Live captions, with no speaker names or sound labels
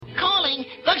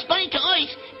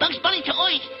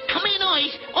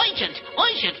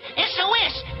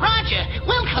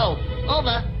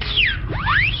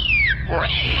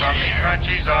Crunchy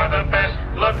crunchies are the best.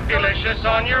 Look delicious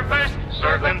on your vest.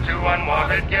 Serve them to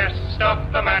unwanted guests.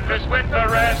 Stuff the mattress with the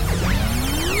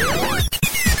rest.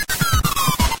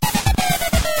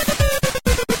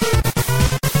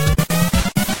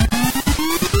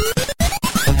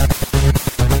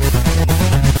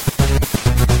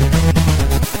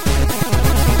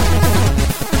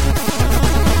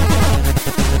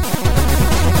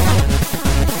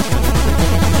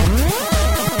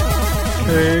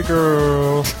 Hey,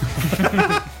 girl.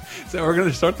 So we're going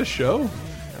to start the show?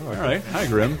 All right. Hi,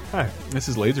 Grim. Hi. This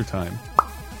is Laser Time.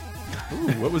 Ooh,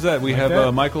 what was that? We have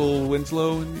that? Michael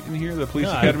Winslow in here, the police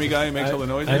No, academy guy who makes all the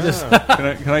noises. I just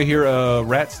Can I hear a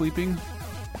rat sleeping?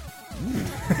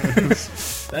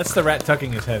 that's the rat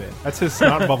tucking his head in. That's his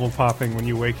snot bubble popping when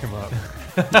you wake him up.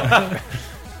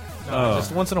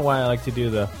 Just once in a while, I like to do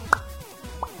the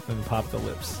and pop the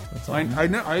lips. That's all. I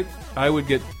know. I would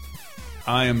get.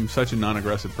 I am such a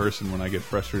non-aggressive person. When I get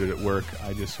frustrated at work,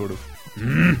 I just sort of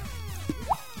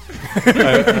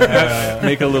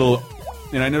make a little.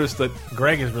 And I noticed that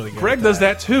Greg is really good. Greg at does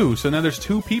that too. So now there's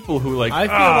two people who like. I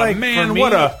feel like man, for me,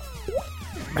 what a.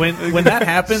 When that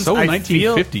happens, So I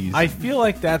 1950s. I feel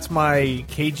like that's my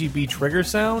KGB trigger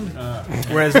sound.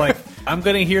 Whereas, like, I'm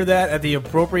going to hear that at the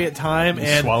appropriate time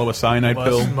and Swallow a cyanide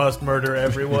pill. must murder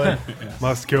everyone.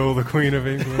 Must kill the Queen of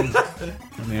England.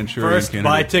 Manchurian First, Candidate.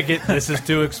 buy ticket. This is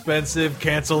too expensive.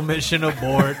 Cancel mission.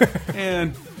 Abort.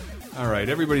 And all right,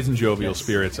 everybody's in jovial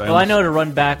spirits. Well, I know to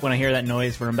run back when I hear that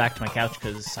noise, run back to my couch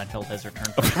because Seinfeld has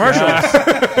returned from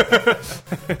commercials.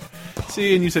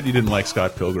 See, and you said you didn't like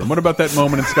Scott Pilgrim. What about that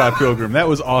moment in Scott Pilgrim? That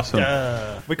was awesome.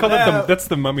 We call that that's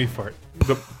the mummy fart.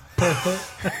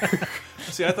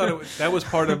 See, I thought that was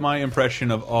part of my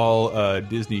impression of all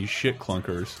Disney shit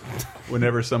clunkers.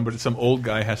 Whenever some old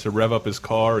guy has to rev up his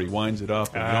car, he winds it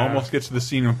up, and he almost gets to the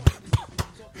scene.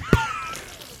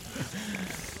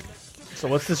 So,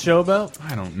 what's this show about?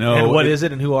 I don't know. And what is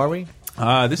it? And who are we?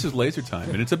 This is Laser Time,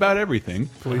 and it's about everything.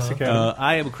 Police Academy.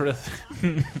 I am Chris.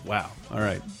 Wow. All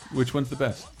right. Which one's the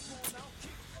best?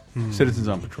 Citizens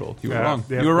on Patrol. You were Yeah, wrong.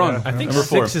 yeah, You were wrong. yeah. I think Number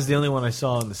 4. 6 is the only one I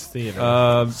saw in this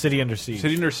theater. City Under Siege.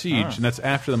 City Under Siege, and that's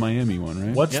after the Miami one,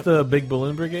 right? What's the Big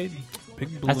Balloon Brigade?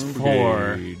 Big Balloon That's 4.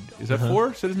 Brigade. Is that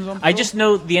 4? Citizens on Patrol? I just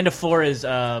know the end of 4 is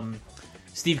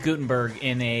Steve Gutenberg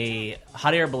in a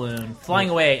hot air balloon flying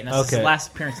away, and that's his Okay.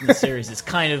 last appearance in the series. It's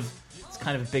kind of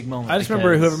a big moment. I just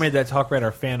remember because- whoever made that Talk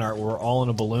Radar fan art were all in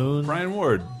a balloon. Brian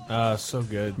Ward So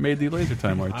good. made the Laser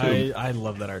Time art too. I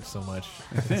love that art so much.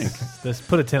 I think. Let's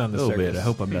put a 10 on A this. little bit. circus. I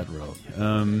hope I'm not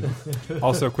wrong.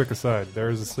 Also, quick aside, there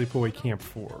is a Sleepaway Camp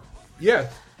 4. Yeah.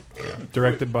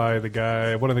 Directed by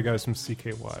one of the guys from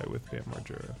CKY with Bam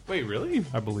Margera. Wait, really?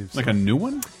 I believe so. Like a new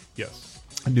one? Yes.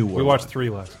 A new We watched 3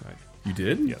 last night. You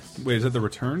did? Yes. Wait, is that the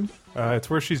return? It's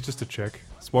where she's just a chick.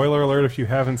 Spoiler alert if you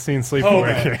haven't seen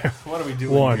Sleepaway Camp. What are we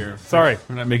doing 1. here? Sorry.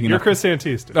 We're not making You're enough- Chris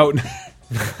Antista. Oh,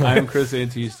 I'm Chris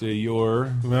Antista.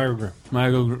 You're Margaret.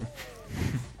 Michael.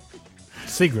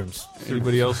 Seagrams.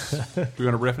 Anybody else? We're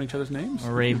going to ref in each other's names?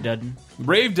 Or Rave Dudden.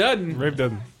 Rave Dudden. Rave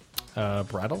Dudden.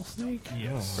 Rattlesnake?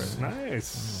 Yes.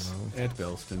 Nice. Ed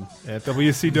Belston. At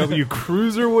WCW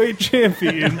Cruiserweight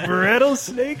Champion,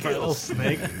 Rattlesnake.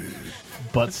 Rattlesnake.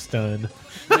 Butt stun.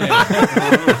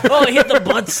 Oh, he hit the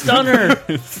butt stunner.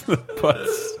 But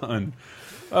son.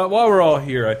 While we're all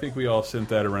here, I think we all sent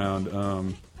that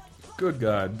around. Good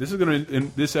God,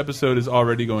 this episode is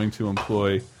already going to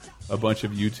employ a bunch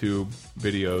of YouTube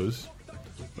videos.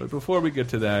 But before we get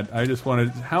to that, I just wanted.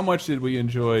 How much did we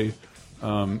enjoy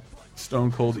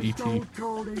Stone Cold ET? Stone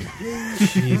Cold ET,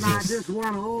 and I just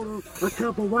want to order a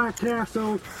couple White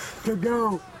Castles to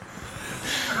go.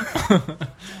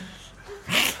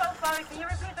 So sorry, can you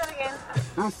repeat that again?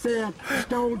 I said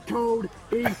Stone Cold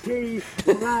ET,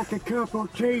 and like a couple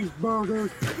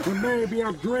cheeseburgers, and maybe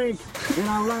a drink, and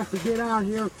I'd like to get out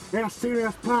here as soon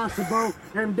as possible,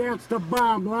 and that's the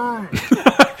bottom line.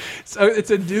 So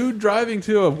it's a dude driving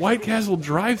to a White Castle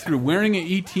drive-thru wearing an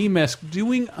ET mask,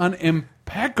 doing an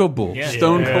impeccable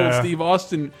Stone Cold Steve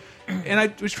Austin. And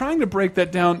I was trying to break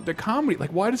that down to comedy. Like,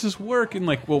 why does this work? And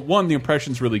like, well, one, the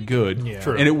impression's really good,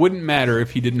 True. and it wouldn't matter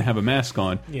if he didn't have a mask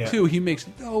on. Yeah. 2, he makes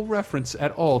no reference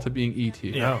at all to being ET.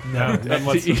 No. And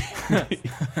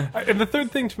the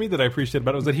third thing to me that I appreciated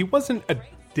about it was that he wasn't a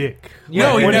dick.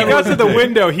 No, he when he never got was to a the dick.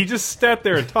 window, he just sat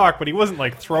there and talked, but he wasn't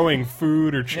like throwing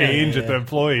food or change at the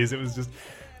employees. It was just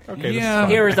okay. Yeah.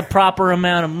 Here is the proper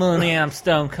amount of money. I'm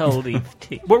Stone Cold ET.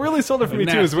 What really sold it for me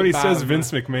too is when he Nasty says bottom.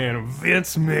 Vince McMahon.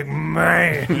 Vince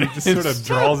McMahon. He just sort of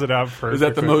draws it out perfectly. Is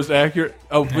that the most accurate?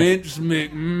 Oh, Vince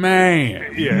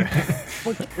McMahon. Yeah.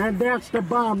 And that's the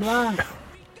bottom line.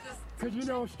 'Cause you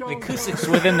know Stone The acoustics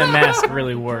Cold within the mask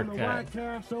really from work. the White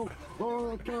Castle,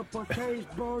 or a couple of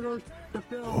cheeseburgers to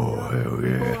fill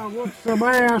before I whoop some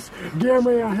ass. Give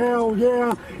me a hell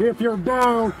yeah if you're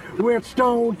down with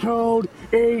Stone Cold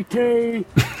E.T.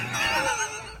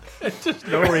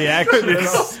 No reaction at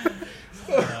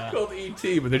all. Called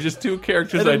E.T., but they're just two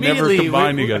characters And I never immediately,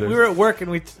 combined we together. were at work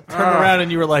and we turned around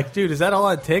and you were like, "Dude, is that all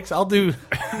it takes? I'll do."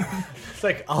 It's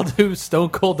like I'll do Stone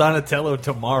Cold Donatello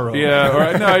tomorrow.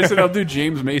 Yeah, or no, I said I'll do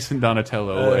James Mason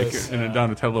Donatello, like in a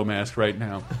Donatello mask right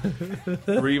now.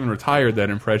 We even retired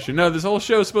that impression. No, this whole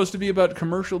show is supposed to be about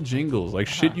commercial jingles, like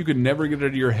shit you could never get out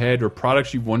of your head, or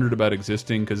products you've wondered about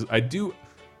existing. Because I do,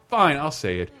 fine, I'll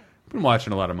say it. I've been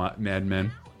watching a lot of Mad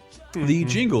Men. The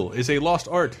jingle is a lost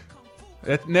art.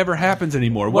 That never happens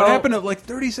anymore. What Well- happened to like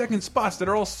 30-second spots that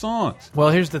are all songs? Well,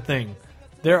 here's the thing.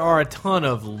 There are a ton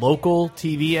of local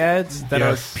TV ads that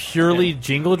Yes. are purely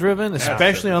jingle driven,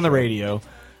 especially on the radio.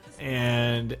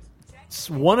 And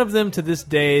one of them to this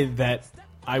day that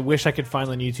I wish I could find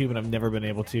on YouTube and I've never been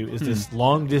able to is this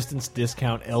long distance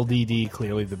discount LDD,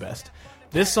 clearly the best.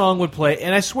 This song would play,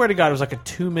 and I swear to God, it was like a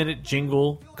 2-minute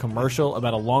jingle commercial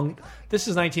about a long. This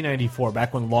is 1994,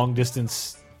 back when long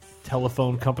distance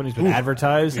telephone companies would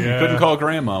advertise. You couldn't call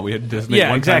grandma. We had to just make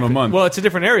one exactly. time a month. Well, it's a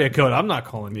different area code. I'm not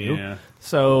calling you. Yeah.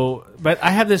 So, but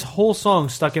I have this whole song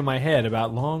stuck in my head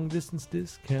about long distance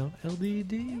discount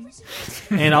LDD,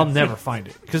 and I'll never find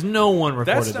it because no one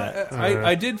recorded That's not, that.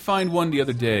 I did find one the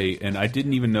other day, and I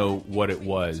didn't even know what it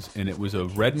was. And it was a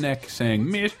redneck saying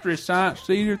 "Mystery Science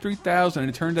Theater 3000," and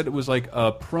it turned out it was like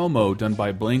a promo done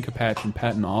by Blaine Capatch and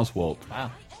Patton Oswalt.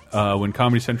 Wow. When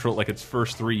Comedy Central, like its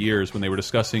first 3 years, when they were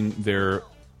discussing their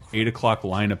 8 o'clock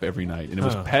lineup every night, and it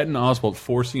was Patton Oswalt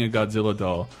forcing a Godzilla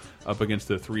doll up against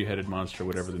the 3-headed monster,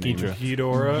 whatever the name is.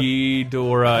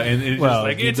 Ghidorah, and it's Well, just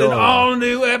like it's an Ghidorah.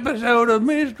 all-new episode of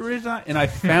Mystery Science. And I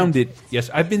found it. Yes,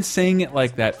 I've been saying it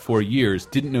like that for years.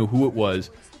 Didn't know who it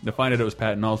was. To find out it was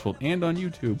Patton Oswalt, and on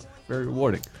YouTube, very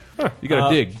rewarding. You got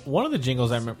to dig. One of the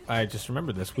jingles I just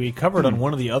remembered this. We covered on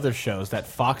one of the other shows that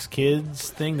Fox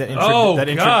Kids thing that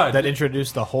God. that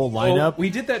introduced the whole Well, lineup. we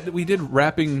did that. We did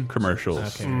rapping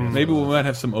commercials. Okay. Maybe we might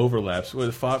have some overlaps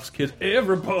with Fox Kids.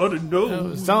 Everybody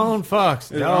knows. It's on Fox,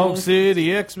 Dog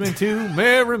City, X-Men 2,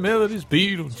 Merry Melodies,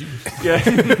 Beetlejuice.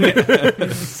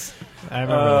 I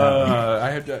remember that. I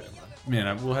have to.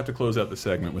 Man, we'll have to close out the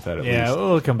segment with that at Yeah, least.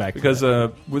 we'll come back to Because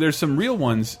that. well, there's some real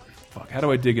ones. Fuck, how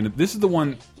do I dig into this? Is the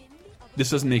one. This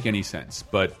doesn't make any sense,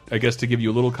 but I guess to give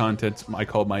you a little context, I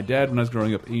called my dad when I was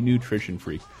growing up a nutrition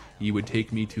freak. He would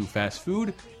take me to fast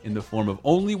food in the form of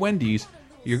only Wendy's.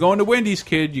 You're going to Wendy's,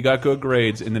 kid. You got good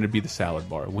grades, and then it'd be the salad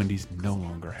bar. Wendy's no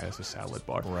longer has a salad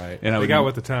bar, Right. And I They would, got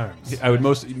with the times. I would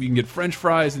you can get French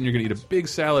fries, and you're gonna eat a big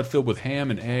salad filled with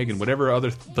ham and egg and whatever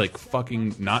other like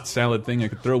fucking not salad thing I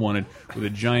could throw on it, with a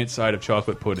giant side of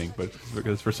chocolate pudding. But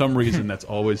because for some reason that's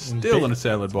always still in a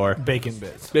salad bar. Bacon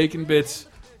bits. Bacon bits,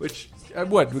 which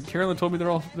what Carolyn told me they're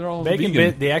all Bacon vegan.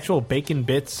 bit. The actual Bacon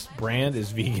Bits brand is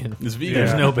vegan. It's vegan.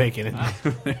 There's Yeah. no bacon in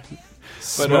it.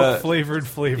 Smoke flavored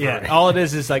flavor. Yeah, all it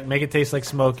is like make it taste like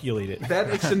smoke. You'll eat it. That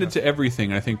extended to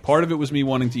everything. I think part of it was me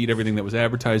wanting to eat everything that was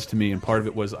advertised to me, and part of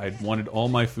it was I wanted all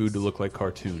my food to look like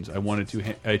cartoons. I wanted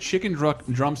to a chicken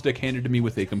drumstick handed to me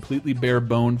with a completely bare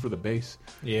bone for the base.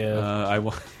 Yeah. I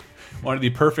wanted the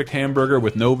perfect hamburger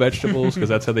with no vegetables because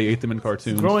that's how they ate them in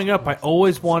cartoons. Growing up, I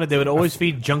always wanted. They would always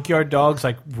feed junkyard dogs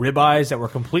like ribeyes that were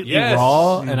completely Yes.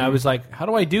 raw, and I was like, "How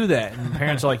do I do that?" And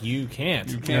parents are like, "You can't."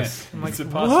 You Yes. I'm like, It's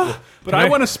impossible. "What?" But I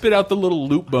want to spit out the little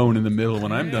loop bone in the middle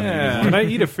when I'm done eating. Can I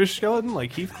eat a fish skeleton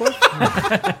like Heathcliff?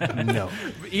 No.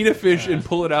 Eat a fish and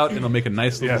pull it out, and it'll make a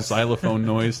nice little Yes. xylophone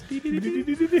noise.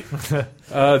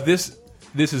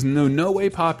 This is no way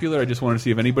popular. I just wanted to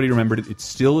see if anybody remembered it. It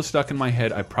still is stuck in my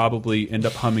head. I probably end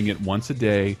up humming it once a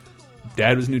day.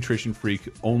 Dad was a nutrition freak.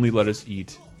 Only let us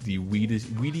eat the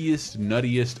weediest,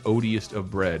 nuttiest, odiest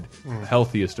of bread,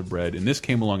 healthiest of bread. And this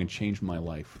came along and changed my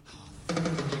life.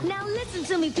 Now listen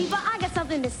to me, people. I got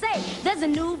something to say. There's a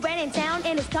new brand in town,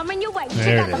 and it's coming your way.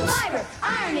 There Check it out the is. fiber,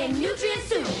 iron, and nutrients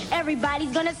too.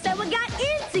 Everybody's gonna say what got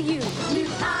into you. New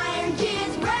Iron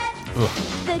Kids bread.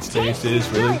 The Taste is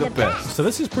really the best. So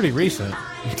this is pretty recent.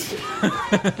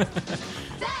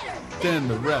 Then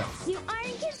the rest. New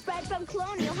Iron Kids bread from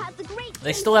Colonial has the great.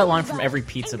 They stole that line from every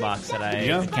pizza box that I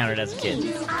Yeah. encountered as a kid.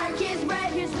 New Iron Kids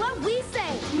bread. Here's what we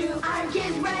say. New Iron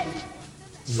Kids bread.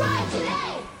 Try it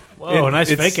today. Whoa, nice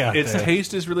It's- fake out Its there.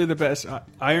 taste is really the best.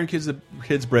 Iron Kids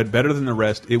bread better than the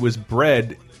rest. It was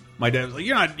bread my dad was like,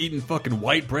 "You're not eating fucking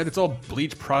white bread. It's all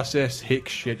bleach processed hick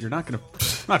shit. You're not gonna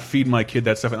not feed my kid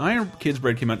that stuff." And Iron Kids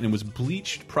bread came out and it was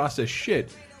bleached processed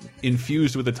shit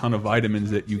infused with a ton of vitamins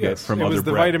that you get from it other was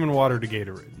the bread. vitamin water to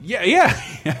Gatorade. Yeah,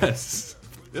 yes.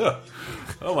 Ugh.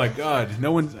 Oh my God!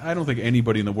 No one. I don't think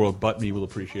anybody in the world but me will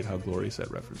appreciate how glorious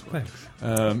that reference was.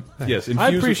 Thanks. Yes, I infused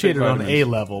with appreciate it on vitamins. A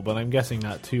level, but I'm guessing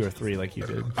not 2 or 3 like you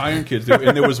did. Iron Kids,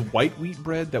 and there was white wheat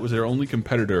bread that was their only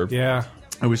competitor. Yeah.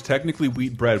 It was technically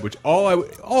wheat bread, which all I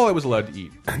was allowed to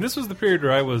eat. And this was the period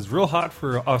where I was real hot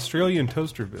for Australian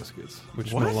toaster biscuits,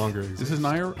 which no longer exist. This is in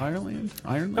Ireland?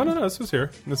 Ireland? No, this was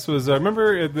here. This was,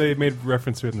 remember they made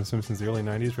reference to it in The Simpsons the early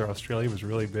 90s where Australia was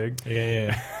really big?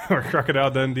 Yeah. Or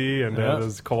Crocodile Dundee and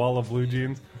those koala blue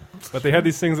jeans. But they had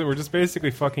these things that were just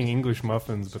basically fucking English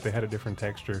muffins, but they had a different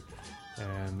texture.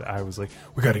 And I was like,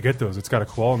 we got to get those. It's got a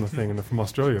koala in the thing, and they're from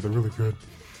Australia. They're really good.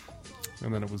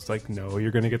 And then it was like, no,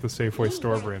 you're going to get the Safeway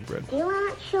store brand bread. You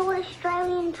aren't sure what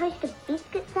Australian toaster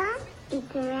biscuits are?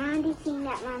 It's a roundy thing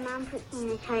that my mum puts in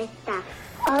the toaster.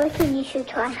 I reckon you should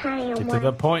try honey Get on to one.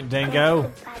 the point,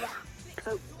 Dango.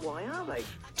 Why are they?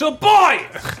 To boy!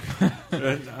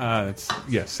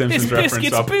 Simpsons It's reference.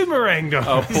 biscuits boomeranged on.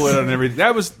 I'll pull it on everything.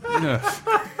 That was.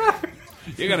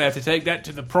 You're going to have to take that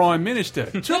to the Prime Minister.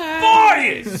 To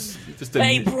boys! Just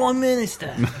Hey, Prime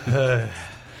Minister.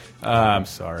 I'm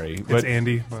sorry. It's But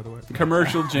Andy, by the way.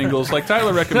 commercial jingles. Like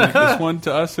Tyler recommended this one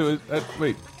to us. It was,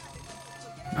 wait.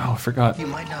 Oh, I forgot. You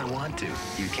might not want to.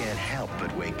 You can't help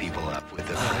but wake people up with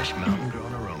the fresh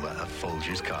mountain-grown aroma of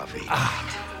Folgers coffee.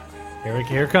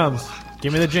 Here it comes.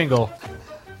 Give me the jingle.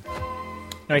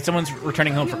 All right, someone's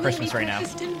returning home for Christmas right now.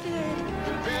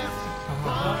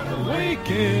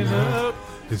 Waking up,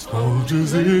 his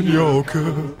Folgers in your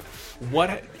cup.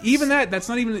 What? Even that's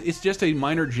not even. It's just a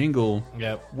minor jingle.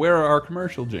 Yep. Where are our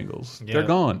commercial jingles? Yep. They're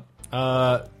gone.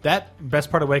 That best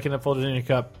part of waking up Folgers in your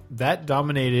cup, that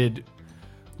dominated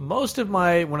most of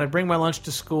my, when I bring my lunch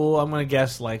to school, I'm going to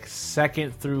guess like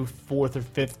 2nd through 4th or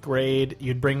 5th grade,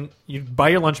 you'd buy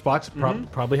your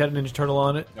lunchbox, probably had a Ninja Turtle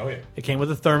on it. Oh, yeah. It came with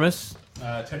a thermos.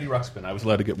 Teddy Ruxpin. I was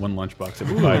allowed to get one lunchbox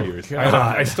every 5 years.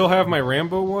 I still have my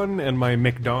Rambo one and my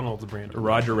McDonald's brand.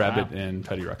 Roger Rabbit and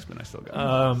Teddy Ruxpin. I still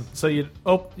got. So you'd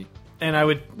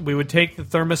and we would take the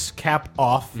thermos cap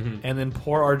off and then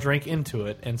pour our drink into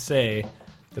it and say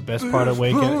the best part of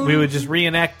waking. We would just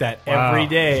reenact that every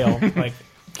day. Like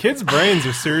kids' brains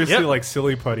are seriously Yep. like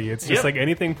silly putty. It's just Yep. like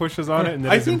anything pushes on it and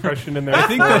then I it's think- impression in there I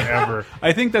think forever.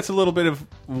 I think that's a little bit of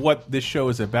what this show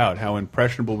is about. How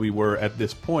impressionable we were at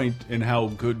this point, and how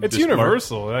good It's this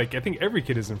universal. Like I think every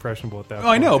kid is impressionable at that. Oh,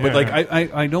 I know, point. but Yeah.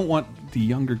 like I don't want the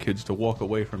younger kids to walk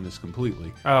away from this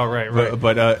completely. Oh, right.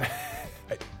 But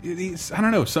I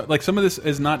don't know. So, like some of this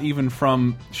is not even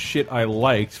from shit I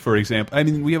liked. For example, I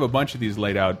mean we have a bunch of these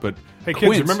laid out, but Hey kids,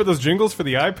 Quince, remember those jingles for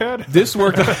the iPad? this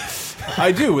worked?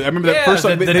 I do. I remember that first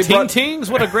time the they Ting brought, Tings.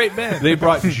 What a great band! they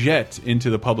brought Jet into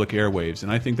the public airwaves,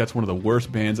 and I think that's one of the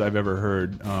worst bands I've ever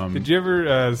heard. Did you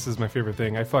ever? This is my favorite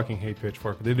thing. I fucking hate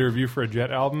Pitchfork. They did a review for a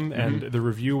Jet album, and the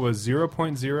review was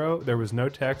 0.0. There was no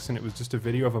text, and it was just a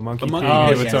video of a monkey The monkey peeing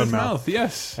has into its yes. own his mouth.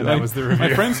 Yes, And that was the review.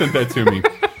 My friend sent that to me.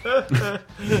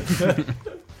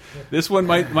 This one,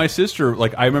 my sister,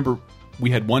 like I remember we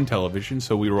had one television,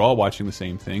 so we were all watching the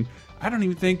same thing. I don't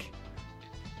even think.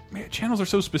 Man, channels are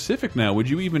so specific now. Would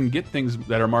you even get things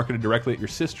that are marketed directly at your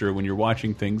sister when you're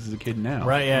watching things as a kid now?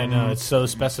 Right? Yeah, no, it's so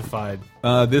specified.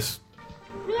 This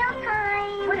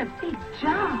Mealtime! What a big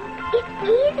job. It's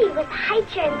easy with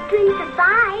Hydra and Spoon for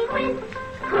 5.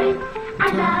 Quince,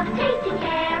 I love taking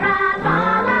care of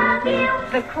all of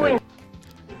you. The Quince.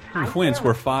 Quince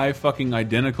were 5 fucking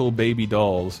identical baby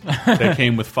dolls that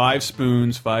came with 5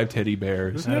 spoons, 5 teddy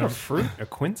bears. Isn't that a fruit? A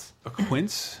quince? A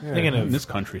quince? Thinking of In this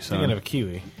country, son. Thinking of a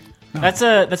kiwi. That's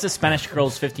a Spanish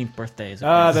girl's 15th birthday. Is it?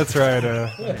 That's right.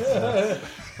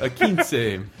 A quince.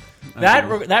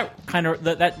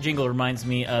 That jingle reminds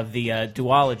me of the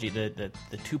duology, the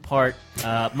 2-part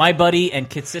My Buddy and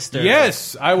Kid Sister.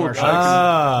 Yes, I will.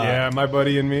 Yeah, my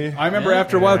buddy and me. I remember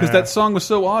after a while because that song was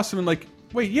so awesome and like,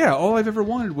 wait, yeah, all I've ever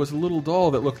wanted was a little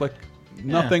doll that looked like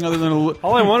nothing other than a.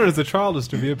 All I wanted as a child is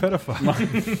to be a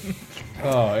pedophile.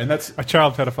 Oh, and that's A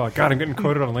child pedophile. God, I'm getting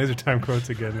quoted on Laser Time quotes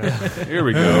again now. here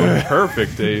we go.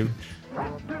 Perfect, Dave.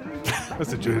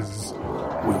 Messages.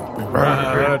 We'll be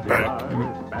right back.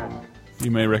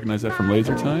 You may recognize that from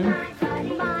Laser Time.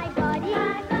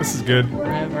 This is good.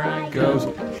 Wherever I Goes.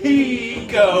 He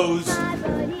goes.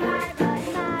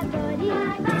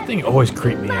 That thing always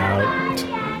creeped me out.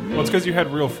 Well, it's because you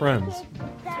had real friends.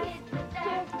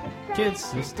 Kid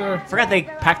sister. forgot they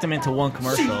packed them into one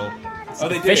commercial. It's Oh,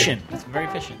 they did. efficient. It's very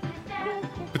efficient.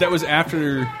 But that was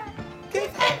after.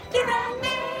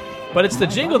 But it's the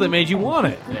jingle that made you want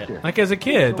it. Like as a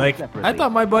kid, like I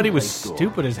thought my buddy was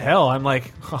stupid as hell. I'm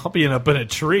like, I'll be up in a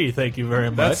tree, thank you very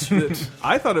much.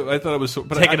 I thought it was so,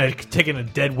 but taking a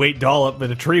dead weight doll up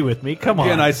in a tree with me. Come on,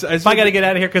 Again, if I got to get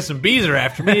out of here because some bees are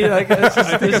after me, like I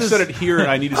think I've said it here, and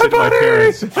I need to say to my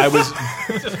parents. I was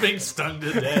just being stung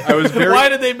to death. I was very. Why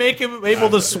did they make him able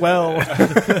to swell?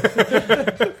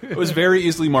 It was very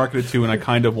easily marketed to, and I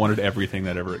kind of wanted everything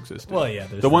that ever existed. Well, yeah.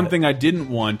 The one thing I didn't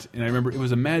want, and I remember it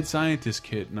was a Mad Scientist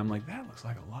kit, and I'm like, that looks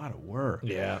like a lot of work.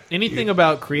 Yeah. Anything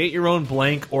about create your own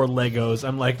blank or Legos,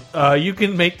 I'm like, you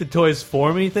can make the toys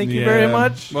for me. Thank you very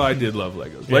much. Well, I did love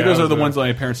Legos. Yeah, Legos are the ones that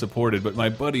my parents supported, but my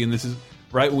buddy, and this is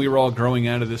right when we were all growing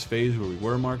out of this phase where we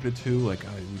were marketed to, like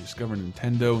we discovered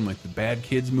Nintendo, and like the bad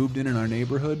kids moved in our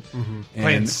neighborhood. And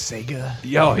Playing Sega.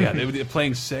 Oh yeah, they were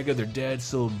playing Sega. Their dad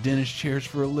sold dentist chairs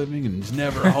for a living and was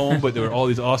never home. But there were all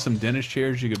these awesome dentist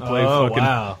chairs you could play.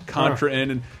 Contra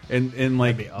and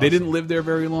like they didn't live there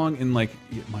very long. And like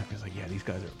my friend's like, yeah, these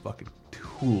guys are fucking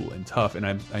cool and tough. And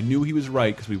I knew he was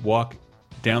right because we walk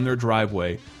down their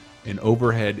driveway, and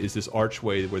overhead is this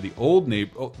archway where the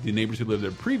the neighbors who lived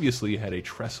there previously had a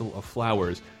trestle of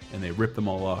flowers. And they ripped them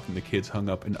all off, and the kids hung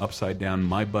up an upside down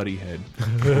my buddy head,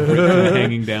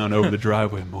 hanging down over the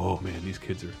driveway. Oh man, these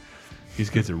kids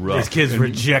are rough. These kids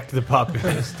reject the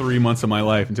populace. It's 3 months of my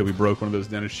life until we broke one of those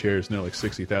dentist chairs, and they're like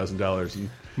 $60,000. And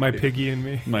My piggy and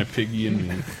me. my piggy and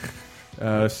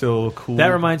me. Still cool. That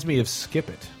reminds me of Skip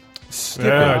It. Skip It.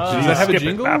 Does that have a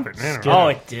jingle? Oh,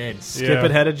 it did. Skip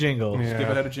It had a jingle. Yeah. Skip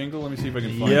It had a jingle? Let me see if I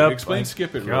can find Yep. it. Explain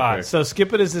Skip It real God. quick. So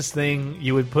Skip It is this thing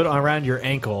you would put around your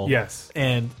ankle. Yes.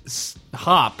 And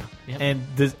hop. Yep. And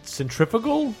the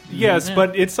centrifugal. Yes,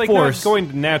 but it's like Force. not going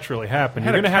to naturally happen.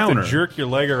 Had You're a going to have counter. to jerk your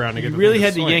leg around to get You the really thing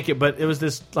had to swing. yank it, but it was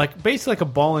this like basically like a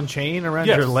ball and chain around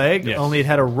Yes. your leg. Yes. Only it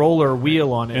had a roller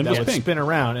wheel on it And it that was would pink. spin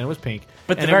around, and it was pink.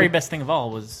 But the And very best thing of all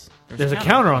was there's a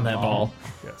counter on that ball.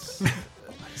 Yes.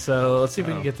 So let's see if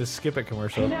we can get this Skip It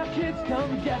commercial. Oh,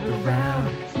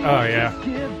 yeah.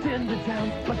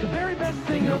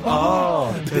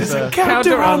 Oh, there's a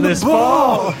counter on this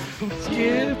ball.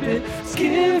 Skip it,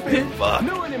 skip it. Fuck.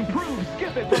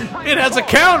 It has a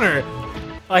counter.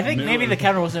 I think maybe the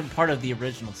counter wasn't part of the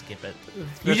original Skip It.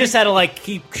 You just had to like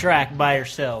keep track by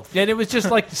yourself. And it was just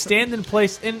like stand in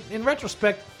place. In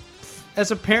retrospect,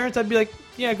 as a parent, I'd be like,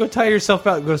 yeah, go tire yourself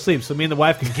out and go to sleep so me and the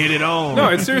wife can get it on. No,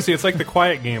 it's seriously, it's like the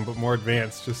quiet game, but more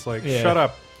advanced. Just like, Yeah. shut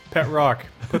up, pet rock,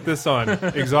 put this on,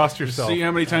 exhaust yourself. See how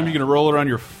many times you can roll around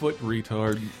your foot,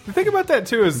 retard. The thing about that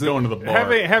too is that Going to the bar.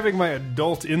 having my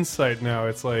adult insight now,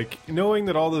 it's like knowing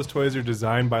that all those toys are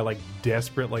designed by like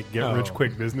desperate, like get rich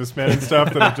quick businessmen and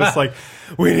stuff that are just like,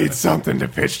 we need something to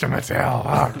pitch to Mattel.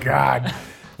 Oh God.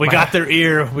 We got their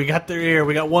ear. We got their ear.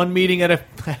 We got one meeting at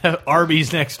a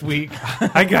Arby's next week.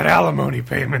 I got alimony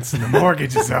payments and the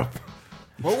mortgage is up.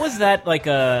 What was that? Like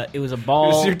it was a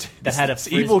ball that had a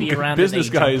This evil frisbee around business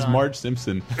it that you guy jumped is on. Marge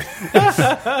Simpson.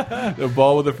 The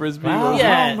ball with the frisbee.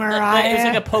 Yeah, it was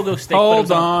like a pogo stick. but it Hold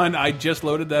was on, I just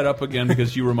loaded that up again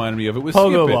because you reminded me of it. Was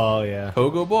Pogo Skip It. ball, yeah.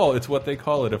 Pogo ball. It's what they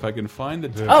call it. If I can find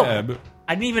the Oh, tab.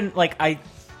 I didn't even like. I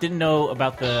didn't know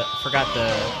about forgot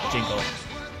the jingle.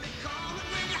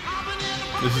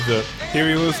 This is the. Here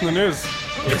you listen to the news.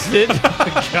 Is it?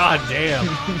 God damn.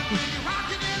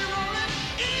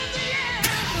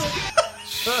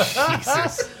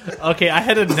 Jesus. Okay, I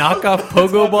had a knockoff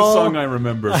pogo The ball. song I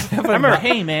remember. I remember,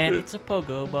 hey man, it's a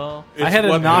pogo ball. I had a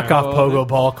what they knockoff call pogo it.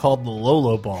 ball called the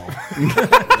Lolo ball.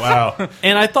 Wow.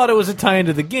 And I thought it was a tie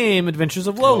into the game Adventures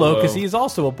of Lolo Lolo. because he's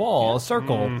also a ball, a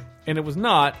circle. And it was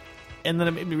not. And then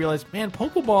it made me realize, man,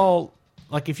 Pokeball,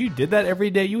 like if you did that every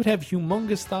day, you would have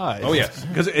humongous thighs. Oh yes,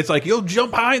 because it's like you'll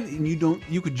jump high, and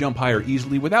you could jump higher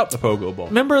easily without the pogo ball.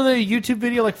 Remember the YouTube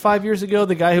video like 5 years ago?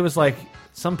 The guy who was like,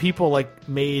 some people like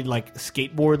made like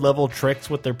skateboard level tricks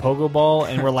with their pogo ball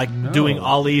and were like doing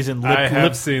ollies and I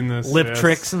have seen this, lip yes.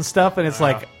 tricks and stuff. And it's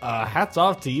like, hats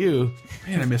off to you.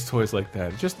 Man, I miss toys like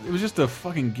that. It was just a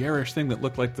fucking garish thing that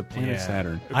looked like the planet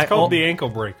Saturn. It's called the ankle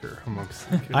breaker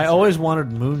amongst the kids. I always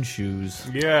wanted moon shoes.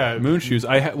 Yeah. Moon shoes.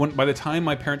 By the time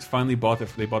my parents finally bought it,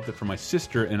 they bought it for my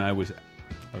sister, and I was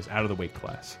out of the weight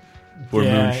class for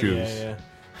moon shoes. Yeah.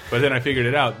 But then I figured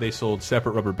it out. They sold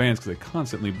separate rubber bands because they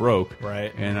constantly broke.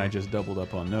 Right. And I just doubled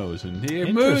up on those. And here,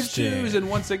 moon Interesting. shoes. And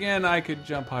once again, I could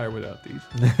jump higher without these.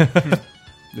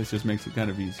 This just makes it kind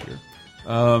of easier.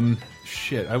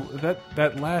 Shit.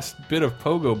 That last bit of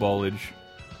pogo ballage.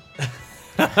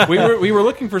 we were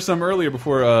looking for some earlier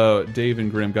before Dave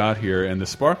and Grim got here, and the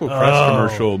Sparkle Crest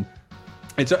commercial.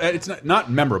 It's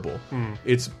not memorable.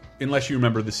 It's unless you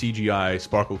remember the CGI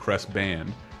Sparkle Crest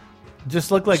band.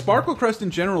 Just looked like Sparkle Crest in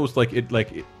general was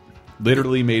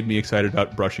literally made me excited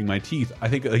about brushing my teeth. I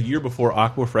think a year before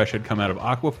Aquafresh had come out of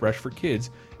Aquafresh for kids,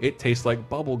 it tastes like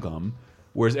bubble gum.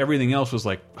 Whereas everything else was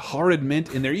like horrid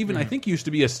mint, and there even I think used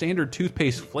to be a standard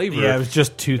toothpaste flavor. Yeah, it was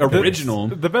just toothpaste. Original.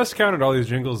 The best count at all these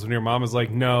jingles when your mom is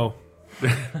like, "No,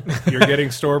 you're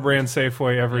getting store brand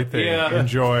Safeway everything. Yeah.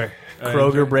 Enjoy."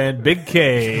 Kroger brand Big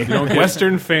K.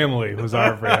 Western Family was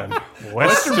our brand.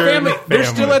 Western Family. They're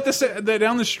still at the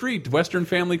down the street. Western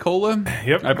Family Cola.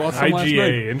 Yep. I bought some last night.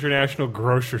 IGA, International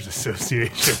Grocers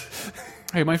Association.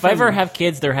 Hey, my If I friend, ever have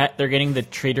kids, they're getting the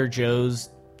Trader Joe's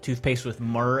toothpaste with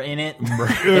myrrh in it.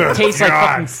 It tastes like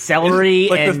fucking celery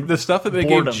like and the stuff that they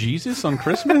boredom. gave Jesus on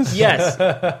Christmas. Yes.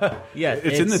 Yeah.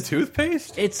 It's in the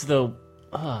toothpaste. It's the.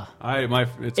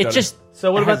 It's just.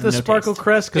 So what it about has the no Sparkle taste.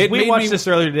 Crest? Because It we made watched me- this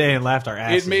earlier today and laughed our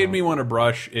asses It made off. me want to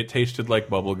brush. It tasted like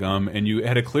bubble gum, and you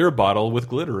had a clear bottle with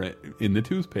glitter in the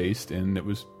toothpaste, and it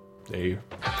was a.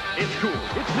 It's cool.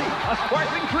 It's neat. A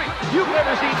sparkling treat. You've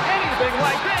never seen anything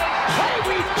like this. Hey,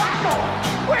 we sparkle.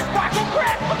 We're Sparkle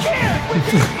Crest for kids. We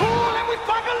keep cool and we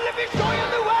sparkle if you show you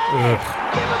the way.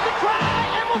 Give us a try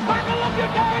and we'll sparkle up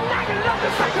your day. Now you love to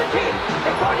brush your teeth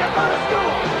before you go to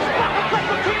school. Sparkle Crest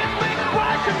for kids makes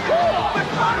brushing cool. We're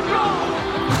Sparkle.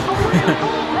 A real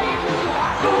cool taste.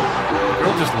 Sparkle.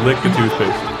 Girl just licked the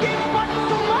toothpaste.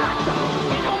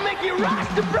 It'll make you rush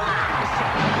to brush.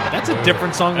 That's a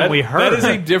different song than we heard. That is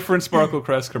a different Sparkle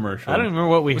Crest commercial. I don't remember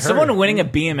what we Was heard. someone winning a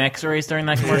BMX race during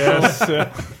that commercial? Yes.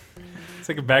 It's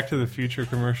like a Back to the Future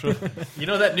commercial. You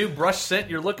know that new brush scent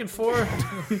you're looking for?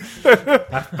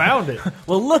 I found it.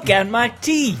 Well, look at my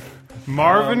teeth.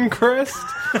 Marvin Crest.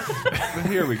 But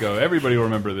here we go. Everybody will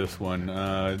remember this one.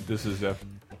 This is I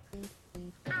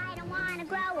don't wanna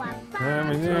grow up.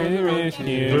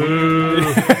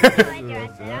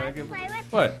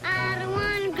 what? I don't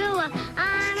wanna grow up.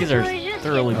 Kids are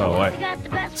thoroughly Oh, bored.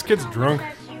 what? This kid's drunk.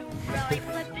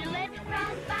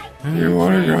 You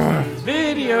want to go?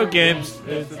 Video games.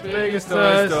 It's the biggest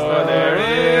toy store there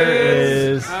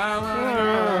is.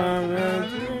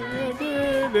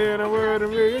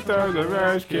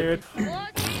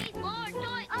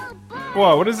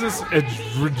 Whoa, what is this? A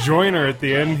rejoinder at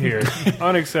the end here.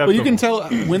 Unacceptable. Well, you can tell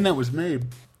when that was made.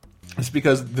 It's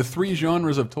because the three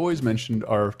genres of toys mentioned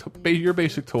are your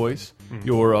basic toys,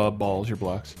 your balls, your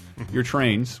blocks, your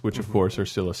trains, which of course are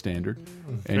still a standard,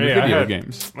 and your video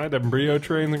games. I had them Brio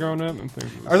trains growing up. And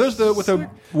things. Are those the with the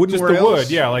wooden Just rails? the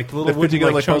wood, yeah, like the little that fit wood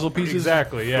together like chunk- puzzle pieces?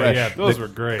 Exactly, yeah, Fresh. yeah. Those That were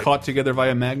great. Caught together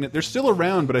via magnet. They're still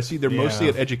around, but I see they're mostly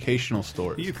Yeah. at educational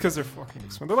stores. Because they're fucking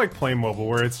expensive. They're like Playmobil,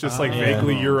 where it's just like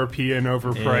vaguely European,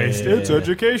 overpriced. Yeah. It's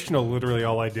educational. Literally,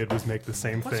 all I did was make the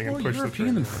same What's thing more and push European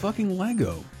the than train. fucking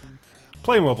Lego?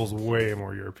 Playmobil's way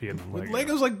more European than Lego.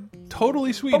 Lego's like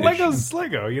totally Swedish. But Lego's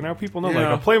Lego, you know, people know Yeah.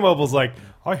 Lego. Playmobil's like,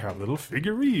 I have little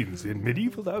figurines in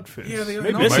medieval outfits. Yeah, they are.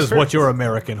 Maybe No, This my is favorite- what your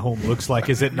American home looks like,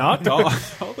 is it not? all those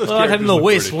Well, characters in the look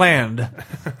British. wasteland.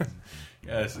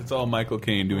 Yes, it's all Michael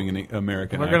Caine doing an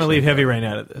American. We're going to leave Heavy Rain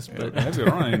out of this. But That's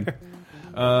Ryan.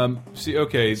 See,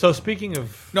 okay. So speaking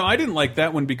of... No, I didn't like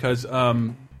that one because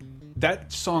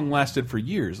that song lasted for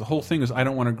years. The whole thing is, I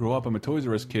don't want to grow up. I'm a Toys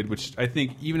R Us kid, which I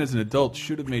think even as an adult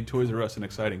should have made Toys R Us an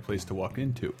exciting place to walk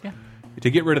into. Yeah. To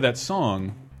get rid of that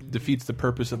song defeats the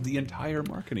purpose of the entire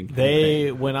marketing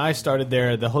campaign. When I started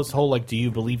there, the whole like, do you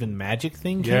believe in magic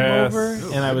thing came Yes. over,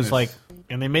 Oh, and I was goodness. like,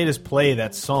 and they made us play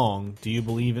that song, "Do you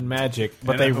believe in magic?"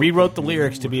 But And I they hope- rewrote the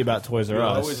lyrics to be about Toys R You'll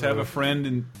Us. always have a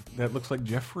friend that looks like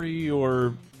Jeffrey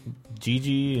or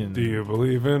Gigi and Do you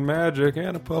believe in magic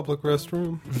and a public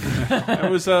restroom?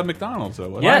 that was McDonald's though.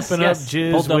 wasn't Yes. wiping up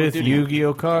jizz Hold up, with dude.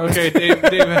 Yu-Gi-Oh cards. it? Okay,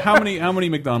 Dave, how many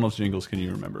McDonald's jingles can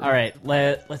you remember? All right,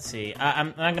 let's see. I'm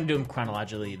not going to do them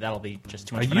chronologically. That'll be just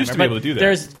too much. I for used to nightmare. be able to do that.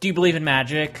 There's Do You Believe in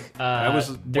Magic? That was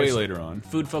way there's later on.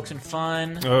 Food, Folks, and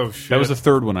Fun. Oh, shit. That was the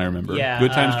third one I remember. Yeah,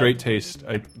 Good Times, Great Taste.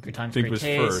 I Good Times, think Great was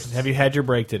Taste. first. Have you had your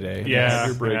break today? Yeah. Have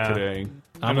your break yeah. today.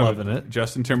 I'm loving it.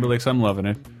 Justin Timberlake's "I'm Loving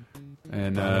It,"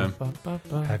 and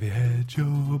Have you had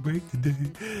your break today?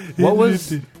 What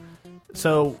was...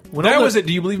 So when that all the- was it.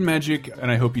 Do you believe in magic?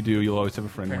 And I hope you do. You'll always have a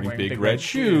friend wearing big red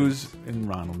shoes. shoes. And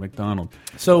Ronald McDonald.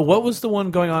 So what was the one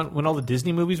going on when all the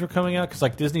Disney movies were coming out? Because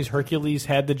like Disney's Hercules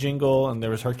had the jingle, and there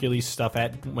was Hercules stuff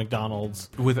at McDonald's.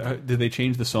 With did they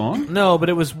change the song? No, but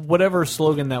it was whatever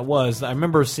slogan that was. I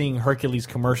remember seeing Hercules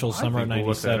commercials summer I of think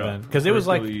we'll look that '97 up. because it was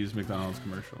like Hercules McDonald's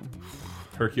commercial.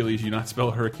 Hercules, you not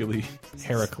spell Hercules.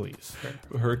 Heracles.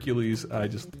 Hercules, I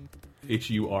just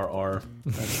HURR.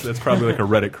 That's probably like a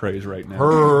Reddit craze right now.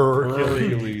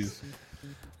 Hercules.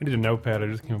 I need a notepad. I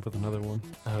just came up with another one.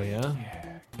 Oh yeah.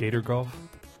 Gator Golf.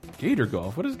 Gator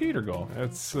Golf. What is Gator Golf?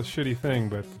 That's a shitty thing,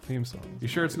 but the theme song. You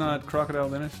sure it's not Crocodile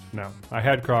Dentist? No. I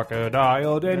had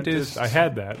Crocodile Dentist. Dentist. I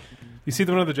had that. You see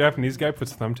the one of the Japanese guy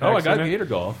puts thumbtacks Oh, I got in it? Gator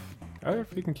Golf. I don't know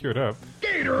if you can cue it up.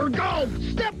 Gator golf!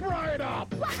 Step right up!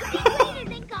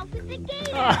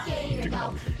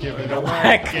 Give it a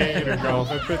whack, Gator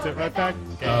Golf, and puts it right back.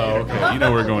 Oh, okay. You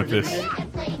know where we're going with this.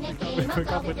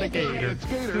 Pick up with the Gator. It's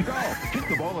Gator golf. Kick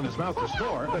the ball in his mouth to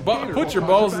score. Put your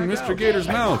balls in Mr. Gator's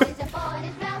mouth.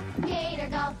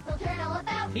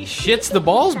 He shits the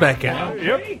balls back out.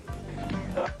 Yep.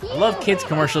 I love kids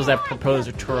commercials that propose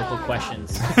rhetorical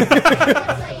questions.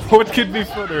 What could be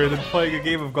funner than playing a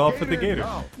game of golf with the Gator?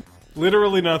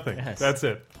 Literally nothing. Yes. That's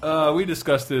it. We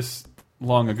discussed this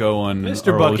long ago on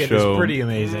Mr. our Bucket old show. is pretty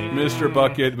amazing. Mr.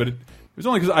 Bucket, but it was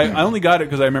only because I only got it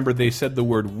because I remember they said the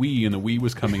word "we" and the "we"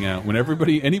 was coming out. When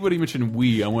anybody mentioned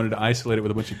 "we," I wanted to isolate it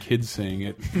with a bunch of kids saying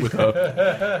it with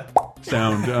a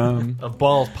sound. Of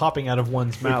balls popping out of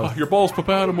one's mouth. Your balls pop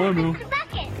out of my mouth.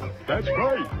 That's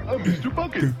right. I'm Mr.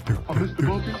 Bucket. I'm Mr.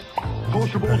 Bucket.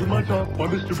 Toss your balls in my top. I'm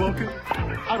Mr. Bucket.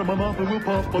 Out of my mouth I will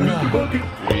pop. I'm Mr. Bucket.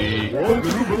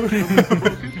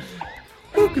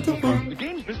 The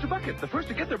game's Mr. Bucket. The first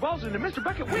to get their balls into Mr.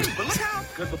 Bucket wins. But look out,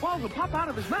 because the balls will pop out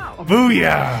of his mouth.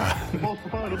 Booyah! The balls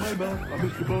pop out of my mouth. I'm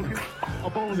Mr. Bucket. A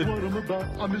ball is blood on the back.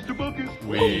 I'm Mr. Bucket.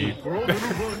 We. We're all gonna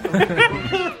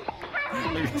run.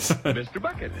 I'm Mr. Bucket. Mr.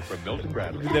 Bucket from Milton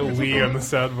Bradley. That we on the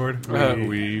soundboard.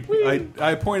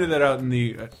 I pointed that out in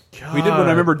the. We did when I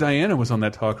remember Diana was on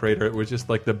that talk radar. It was just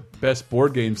like the best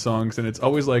board game songs, and it's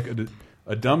always like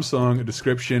a dumb song, a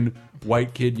description.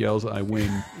 White kid yells, "I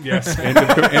win!" Yes. End of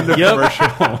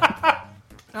commercial.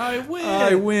 I win.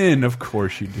 I win. Of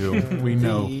course you do. We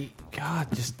know. God,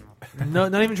 just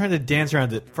not even trying to dance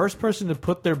around it. First person to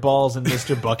put their balls in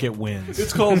Mr. Bucket wins.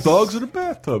 It's called Dogs in a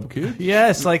Bathtub, kid.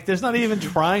 Yes, like there's not even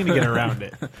trying to get around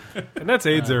it. And that's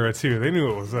AIDS era, too. They knew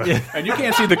it was that. Yeah. And you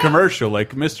can't see the commercial.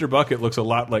 Like Mr. Bucket looks a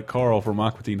lot like Carl from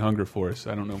Aqua Teen Hunger Force.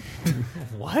 I don't know.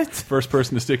 What? First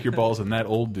person to stick your balls in that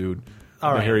old dude.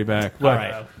 All the right. hairy back. All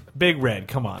right. Big Red,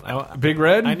 come on. Big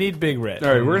Red? I need Big Red.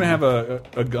 All right, we're gonna have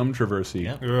a gum traversy.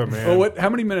 Yep. Oh, man. Oh, what? How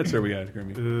many minutes are we at,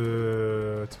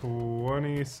 Grimmy?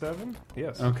 27?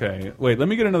 Yes. Okay, wait. Let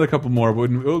me get another couple more.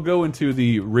 We'll go into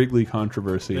the Wrigley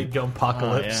controversy Big Gum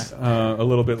Apocalypse. a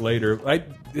little bit later.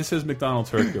 This is McDonald's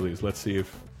Hercules. Let's see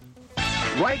if.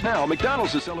 Right now,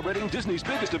 McDonald's is celebrating Disney's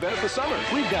biggest event of the summer.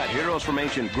 We've got heroes from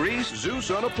ancient Greece, Zeus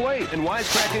on a plate, and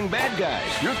wisecracking bad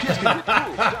guys. Your kids can get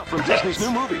cool stuff from Disney's new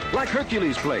movie, like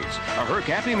Hercules plates, a Herc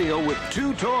Happy Meal with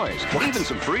 2 toys, even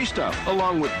some free stuff,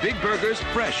 along with big burgers,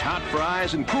 fresh hot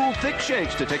fries, and cool thick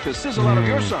shakes to take the sizzle out of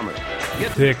your summer.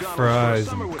 Get Thick McDonald's fries for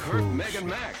summer and with cool Herc, Meg, and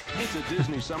Mac. It's a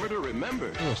Disney summer to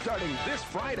remember, starting this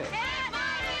Friday.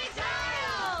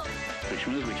 As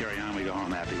soon as we carry on, we go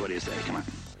home happy. What do you say? Come on.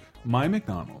 My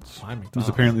McDonald's. My McDonald's. Because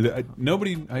apparently,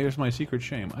 nobody. Here's my secret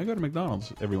shame. I go to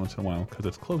McDonald's every once in a while because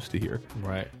it's close to here.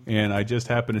 Right. And I just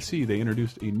happened to see they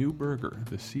introduced a new burger,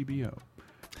 the CBO,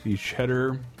 the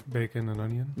cheddar Bacon and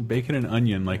onion. bacon and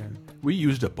onion. Like we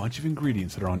used a bunch of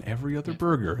ingredients that are on every other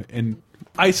burger and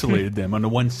isolated them onto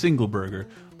one single burger.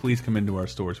 Please come into our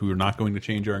stores. We are not going to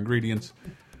change our ingredients.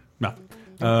 Nothing.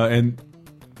 And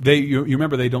you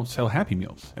remember they don't sell Happy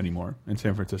Meals anymore in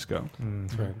San Francisco.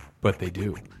 That's right. But they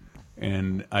do.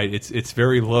 And it's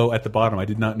very low at the bottom. I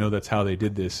did not know that's how they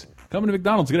did this. Come to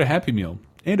McDonald's, get a Happy Meal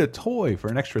and a toy for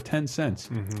an extra 10 cents.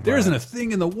 There isn't a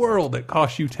thing in the world that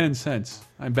costs you 10 cents.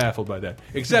 I'm baffled by that.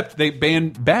 Except they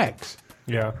banned bags.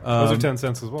 Yeah, those are 10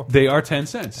 cents as well. They are 10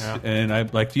 cents. Yeah. And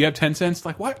I'm like, do you have 10 cents?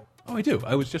 Like, what? Oh, I do.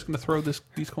 I was just going to throw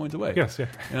these coins away. Yes, yeah.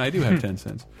 And I do have 10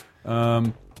 cents. We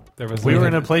were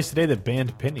in a place today that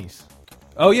banned pennies.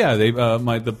 Oh yeah,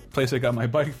 the place I got my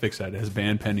bike fixed at has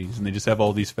banned pennies, and they just have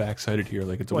all these facts cited here,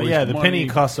 like it's. Well, yeah, the penny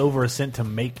costs over a cent to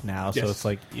make now, so it's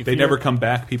like they never come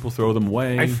back. People throw them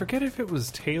away. I forget if it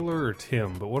was Taylor or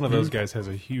Tim, but one of those guys has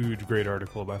a huge, great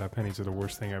article about how pennies are the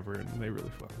worst thing ever, and they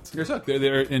really fucking suck.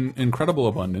 They're in incredible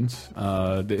abundance.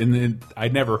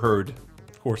 I'd never heard.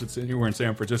 Of course, we're in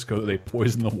San Francisco. They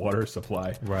poison the water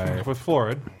supply, right? With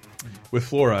fluoride. With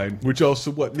fluoride, which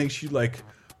also makes you like.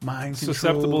 Mind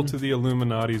susceptible to the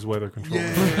Illuminati's weather control.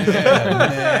 Yeah,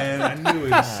 man, I knew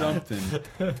it was something.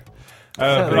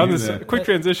 But on this quick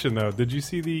transition, though, did you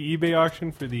see the eBay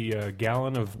auction for the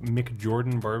gallon of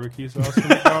McJordan barbecue sauce from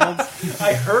McDonald's?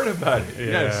 I heard about it. Yeah.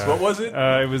 Yes. What was it?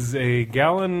 It was a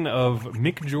gallon of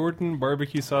McJordan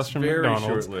barbecue sauce from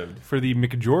McDonald's for the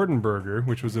McJordan burger,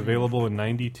 which was available in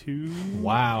 '92.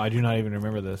 Wow, I do not even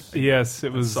remember this. Yes,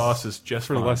 it was sauce is just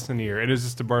for fine. less than a year. It is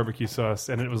just a barbecue sauce,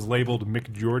 and it was labeled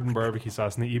McJordan barbecue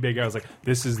sauce. And the eBay guy was like,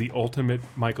 "This is the ultimate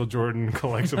Michael Jordan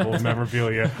collectible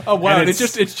memorabilia." Oh wow! And It's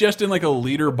just in like a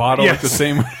liter bottle, like the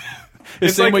same. The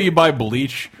same way you buy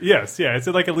bleach. Yes, yeah. It's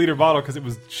like a liter bottle because it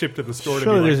was shipped to the store.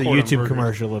 Surely to be there's like a Quantum YouTube Burger.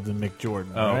 commercial of the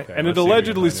McJordan, right? And it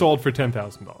allegedly sold for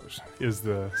 $10,000. Is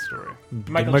the story?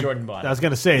 Michael Jordan bought it. I was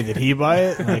going to say, did he buy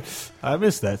it? Like, I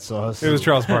missed that sauce. It was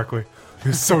Charles Barkley. It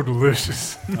was so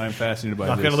delicious. I'm fascinated by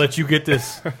Not this. going to let you get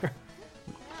this. Hey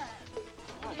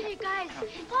guys, is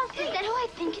that who I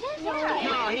think it is? No,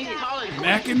 he's taller.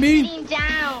 Macking me? Lean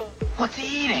down. What's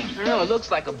he eating? I don't know. It looks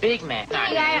like a Big Mac.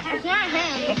 Hey guys, it's not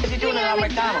him. What's he doing at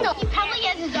McDonald's? He probably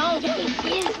has his own.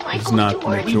 He is Michael It's not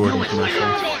Jordan. McJordan commercial. Go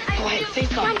ahead, say something.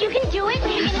 Come on, you can do it.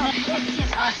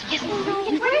 It's us.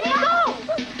 Where did he go?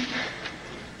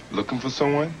 Looking for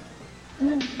someone?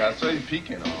 I saw you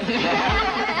peeking on.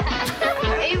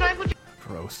 Hey, Michael.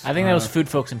 Gross. I think that was Food,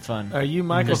 Folks, and Fun. Are you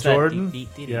Michael Just that Jordan?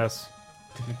 Yes.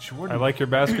 Jordan. I like your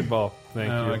basketball. Thank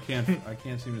No, you. I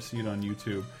can't seem to see it on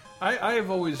YouTube. I have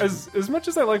always As much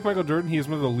as I like Michael Jordan, he is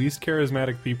one of the least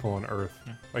charismatic people on earth.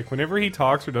 Like whenever he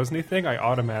talks or does anything, I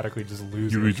automatically just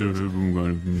lose interest. I don't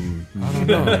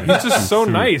know. He's just so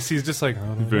nice. He's just like, I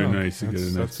don't Very know. nice.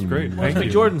 That's great. Thank you.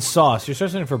 McJordan sauce. You're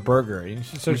searching for burger. You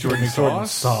should search for McJordan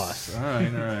sauce. All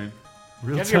right.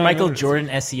 You have your Michael Jordan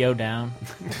SEO down.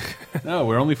 No,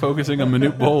 we're only focusing on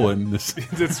Manute Bowl and this.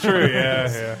 It's true.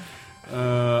 Yeah.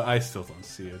 I still don't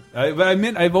see it.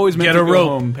 I've always meant Get to a go rope.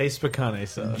 home. Paste pecane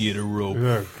sauce. Get a rope.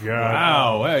 Oh God!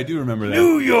 Wow, I do remember that.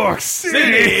 New York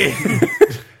City.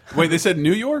 Wait, they said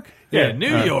New York? Yeah,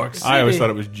 New York City. I always thought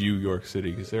it was Jew York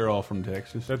City because they're all from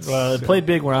Texas. Well, it played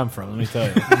big where I'm from, let me tell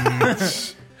you.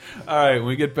 All right, when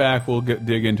we get back, we'll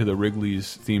dig into the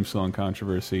Wrigley's theme song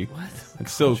controversy. What?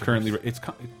 It's still currently it's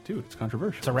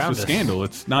controversial. It's around it's a us. scandal.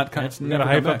 It's not. It's We never gotta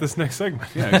hype come up back. this next segment.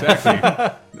 Yeah,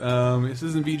 exactly. This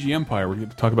isn't VG Empire. We're going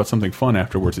to talk about something fun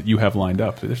afterwards that you have lined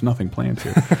up. So there's nothing planned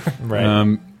here.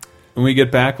 Right. When we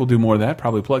get back, we'll do more of that.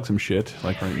 Probably plug some shit,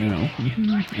 like right now.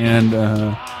 And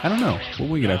I don't know. What will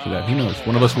we get after that? Who knows?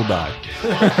 One of us will die.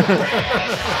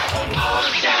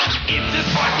 It's a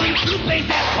sparkling toothpaste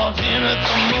that calls in a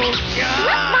commotion.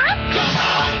 Come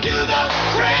on, do the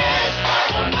Chris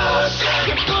promotion.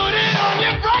 You put it on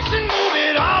your brush and move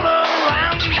it all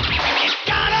around. It's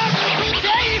got a good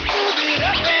taste, move it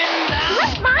up and down.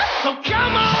 So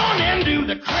come on and do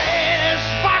the Chris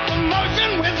sparkling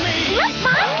motion with me.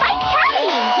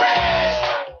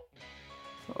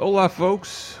 Hola,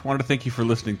 folks. Wanted to thank you for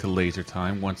listening to Laser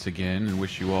Time once again and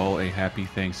wish you all a happy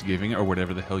Thanksgiving or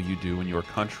whatever the hell you do in your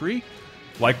country.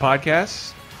 Like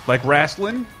podcasts? Like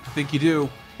wrestling? I think you do.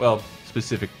 Well,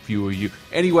 specific few of you.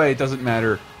 Anyway, it doesn't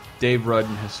matter. Dave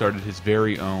Rudden has started his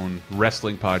very own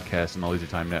wrestling podcast on the Laser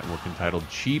Time Network entitled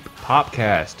Cheap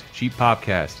Popcast. Cheap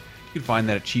Popcast. You can find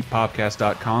that at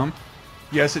cheappopcast.com.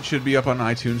 Yes, it should be up on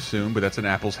iTunes soon, but that's in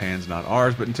Apple's hands, not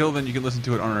ours. But until then, you can listen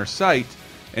to it on our site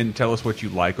and tell us what you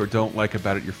like or don't like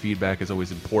about it. Your feedback is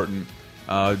always important.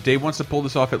 Dave wants to pull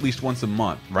this off at least once a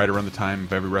month, right around the time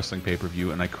of every wrestling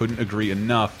pay-per-view, and I couldn't agree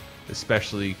enough,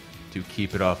 especially to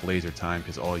keep it off Laser Time,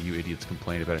 because all you idiots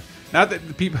complain about it. Not that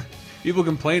the people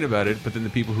complain about it, but then the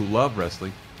people who love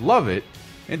wrestling love it,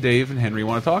 and Dave and Henry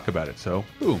want to talk about it. So,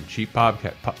 boom, Cheap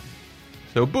Popcast.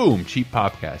 Cheap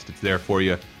Popcast. It's there for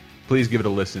you. Please give it a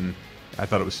listen. I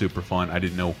thought it was super fun. I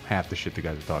didn't know half the shit the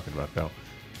guys were talking about, though.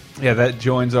 Yeah, that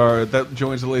joins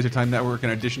the Laser Time Network in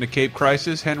addition to Cape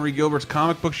Crisis, Henry Gilbert's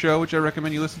comic book show, which I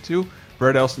recommend you listen to,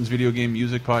 Brett Elston's video game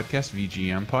music podcast,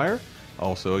 VG Empire,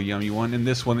 also a yummy one, and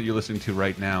this one that you're listening to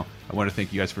right now. I want to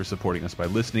thank you guys for supporting us by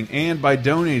listening and by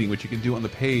donating, which you can do on the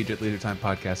page at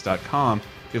lasertimepodcast.com.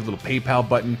 You have a little PayPal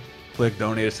button. Click,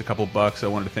 donate us a couple bucks. I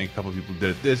wanted to thank a couple of people who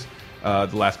did it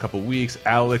the last couple weeks.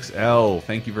 Alex L.,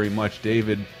 thank you very much.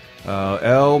 David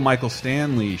L., Michael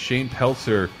Stanley, Shane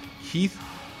Peltzer, Keith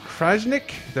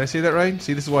Krajnik, did I say that right?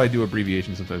 See, this is why I do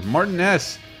abbreviations sometimes. Martin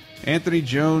S., Anthony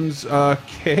Jones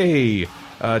K.,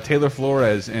 Taylor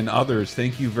Flores, and others,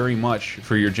 thank you very much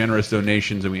for your generous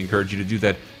donations, and we encourage you to do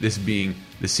that. This being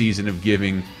the season of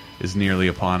giving is nearly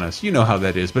upon us. You know how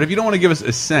that is. But if you don't want to give us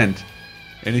a cent,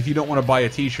 and if you don't want to buy a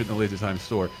T-shirt in the Laser Time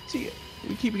store, see,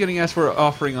 we keep getting asked for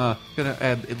offering, gonna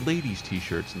add ladies'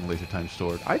 T-shirts in the Laser Time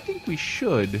store. I think we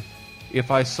should if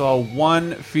I saw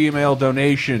one female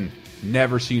donation.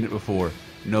 Never seen it before.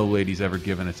 No lady's ever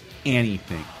given us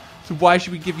anything. So why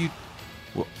should we give you...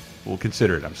 Well, we'll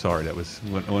consider it. I'm sorry. That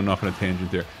went off on a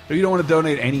tangent there. But if you don't want to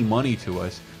donate any money to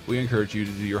us, we encourage you to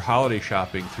do your holiday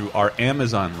shopping through our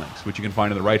Amazon links, which you can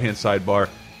find in the right-hand sidebar,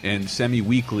 and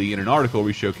semi-weekly in an article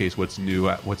we showcase what's new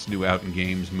out in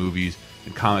games, movies,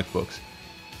 and comic books.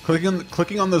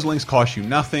 Clicking on those links costs you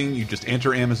nothing. You just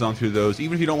enter Amazon through those.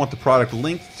 Even if you don't want the product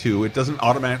linked to, it doesn't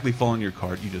automatically fall in your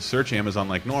cart. You just search Amazon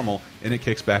like normal, and it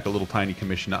kicks back a little tiny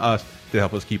commission to us to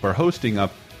help us keep our hosting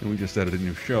up. And we just added a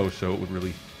new show, so it would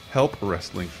really help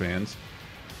wrestling fans.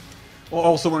 Well,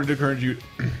 also wanted to encourage you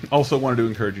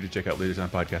to check out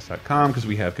LasersTimePodcast.com because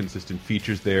we have consistent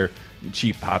features there.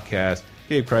 Cheap Popcast,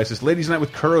 Cave Crisis, Ladies Night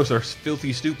with Kuros, our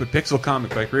filthy stupid pixel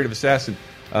comic by Creative Assassin.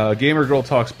 Gamer Girl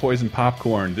Talks Poison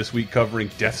Popcorn, this week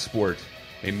covering Death Sport,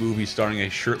 a movie starring a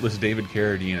shirtless David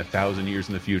Carradine 1,000 years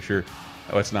in the future.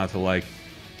 What's not to like?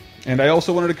 And I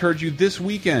also wanted to encourage you this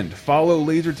weekend, follow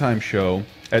LaserTime Show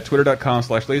at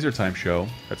twitter.com/LaserTimeShow.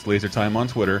 That's LaserTime on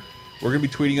Twitter. We're going to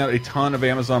be tweeting out a ton of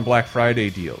Amazon Black Friday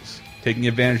deals. Taking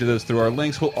advantage of those through our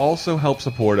links will also help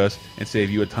support us and save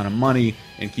you a ton of money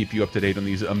and keep you up to date on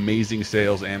these amazing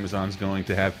sales Amazon's going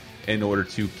to have in order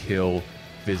to kill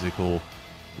physical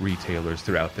retailers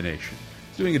throughout the nation.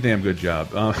 It's doing a damn good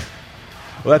job. Well,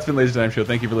 that's been Laser Time Show.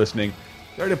 Thank you for listening.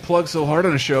 Sorry to plug so hard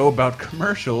on a show about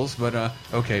commercials, but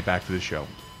okay, back to the show.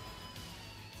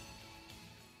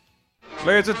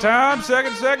 Laser Time,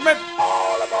 second segment.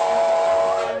 All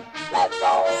aboard! Let's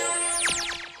go!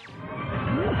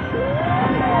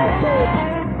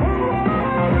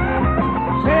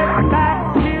 Sit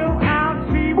back, chill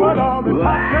out, see what all the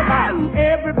talk's about.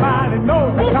 Everybody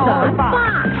knows it's on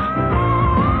Fox.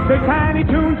 The Tiny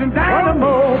Toons and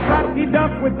Dynamo, Rocky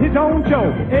Duck with his own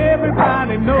show.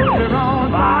 Everybody knows they're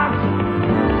on Fox.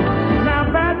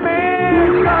 Now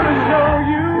Batman's gonna show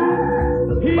you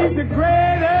he's the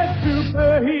greatest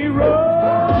superhero.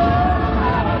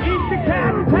 He's the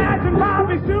Captain Patch and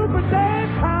Bobby Super Dave,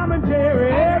 Tom and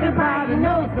Jerry. Everybody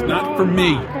knows they're Not for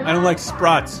me. I don't like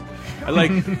Sprots. I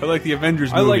like the Avengers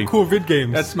movie. I like cool vid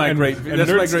games. That's my great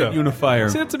unifier.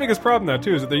 See, that's the biggest problem now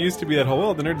too. Is that there used to be that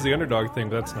whole the nerd's the underdog thing,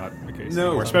 but that's not the case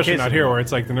anymore. Especially not here, where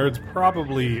it's like the nerd's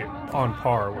probably on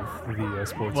par with the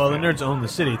sports. Well, fan. the nerds own the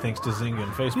city thanks to Zynga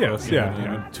and Facebook.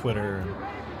 And Twitter. And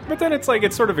but then it's like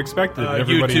it's sort of expected.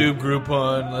 YouTube,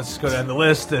 Groupon. Let's go down the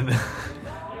list and.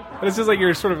 But it's just like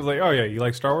you're sort of like, oh yeah, you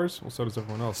like Star Wars? Well, so does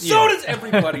everyone else. So does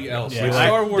everybody else. Yeah, like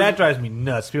Star Wars. That drives me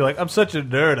nuts. People are like, I'm such a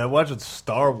nerd. I watch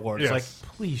Star Wars. Yes. Like,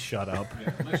 please shut up.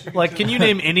 Like, can you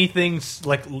name anything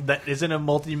like that isn't a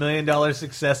multi-million-dollar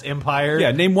success empire? Yeah,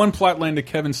 name one plotline to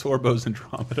Kevin Sorbo's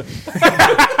Andromeda.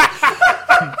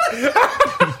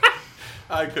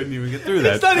 I couldn't even get through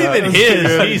that. It's not even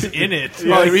his. He's in it.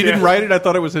 Well, he didn't write it. I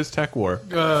thought it was his Tech War.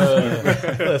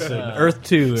 Listen, Earth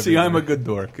 2. See, I'm a good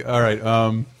dork. All right,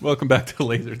 welcome back to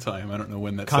Laser Time. I don't know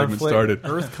when that segment started.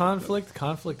 Earth conflict,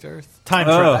 Earth.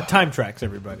 Time tracks,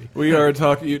 everybody. We are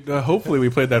talking. Hopefully, we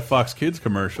played that Fox Kids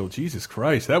commercial. Jesus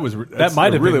Christ, that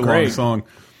might have really been great. long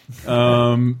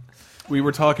song. We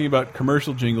were talking about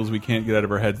commercial jingles we can't get out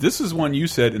of our heads. This is one you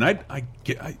said, and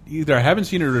either I haven't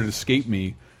seen it or it escaped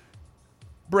me.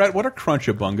 Brett, what are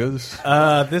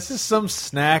Crunch-A-Bungas? This is some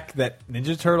snack that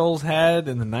Ninja Turtles had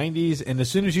in the 90s, and as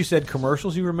soon as you said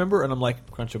commercials, you remember, and I'm like,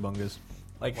 Crunch-A-Bungas.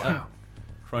 Like, wow.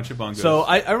 Crunch-A-Bungas. So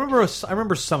I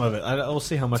remember some of it. We'll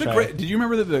see how much Did you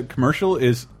remember that the commercial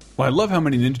is... Well, I love how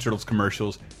many Ninja Turtles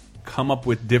commercials come up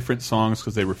with different songs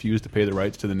because they refuse to pay the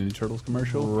rights to the Ninja Turtles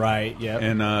commercial. Right, yeah.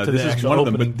 And this is one of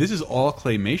them, but this is all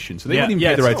claymation, so they wouldn't even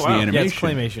pay the rights to the animation. Yeah, it's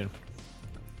claymation.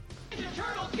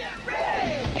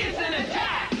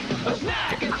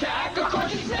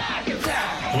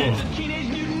 It's a Teenage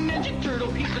Mutant Ninja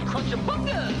Turtle piece of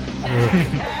Crunch-A-Bungas.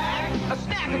 A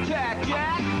snack attack,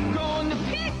 Jack. Going to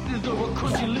pieces over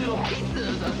crunchy little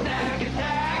pieces. A snack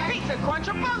attack. Pizza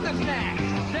Crunch-A-Bunga snacks.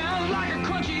 Sounds like a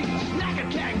crunchy snack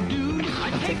attack, dude.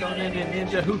 I take on any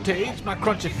ninja who takes my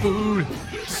crunchy food.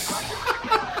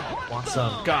 Want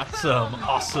some, got some,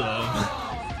 awesome.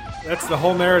 That's the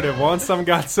whole narrative. Want some,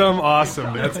 got some,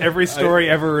 awesome. That's every story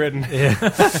ever written. Yeah.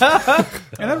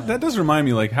 And that does remind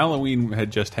me, like, Halloween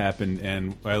had just happened,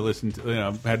 and I listened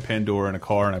to, had Pandora in a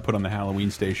car, and I put on the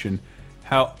Halloween station.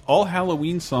 How all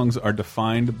Halloween songs are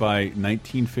defined by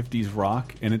 1950s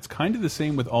rock, and it's kind of the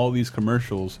same with all these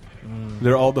commercials.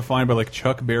 They're all defined by, like,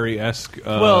 Chuck Berry-esque...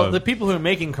 well, the people who are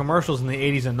making commercials in the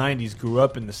 80s and 90s grew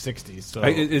up in the 60s. So.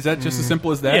 Is that just as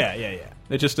simple as that? Yeah.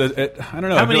 It just, I don't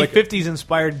know. How many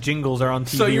 50s-inspired jingles are on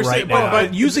TV right now?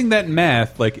 But using that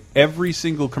math, like, every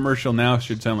single commercial now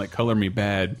should sound like Color Me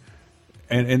Bad.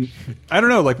 And I don't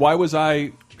know, like, why was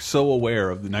I so aware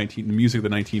of the music of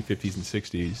the 1950s and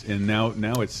 60s, and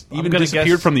now it's even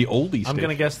disappeared from the oldies. I'm going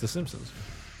to guess The Simpsons.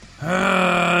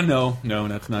 No,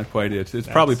 that's not quite it. It's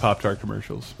probably Pop-Tart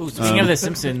commercials. Ooh, speaking of The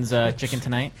Simpsons, Chicken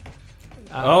Tonight.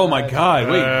 Oh my God!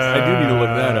 Wait, I do need to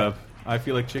look that up. I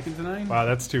feel like chicken tonight. Wow,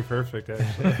 that's too perfect.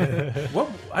 Actually,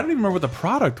 I don't even remember what the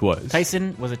product was.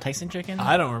 Tyson, was it Tyson chicken?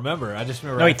 I don't remember. I just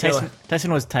remember. No, wait,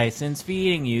 Tyson was Tyson's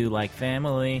feeding you like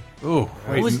family. Oh,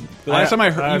 wait. Was, the last time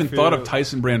I thought of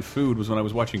Tyson brand food was when I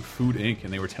was watching Food Inc.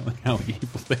 and they were telling how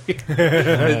evil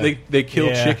they kill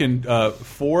chicken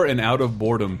for and out of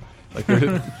boredom. Like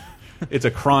it's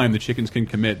a crime the chickens can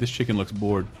commit. This chicken looks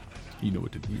bored. You know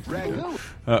what to do.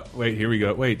 Wait, here we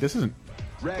go. Wait, this isn't.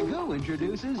 Ragu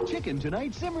introduces Chicken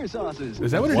Tonight Simmer Sauces.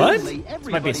 Is that what it is? This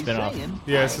might be a spinoff.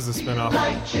 Yeah, this is a spinoff.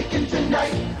 Like chicken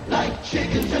tonight, like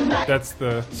chicken tonight. That's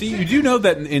the. See, you do know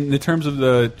that in the terms of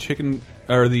the chicken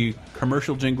or the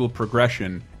commercial jingle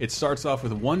progression, it starts off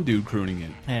with one dude crooning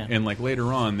it, and like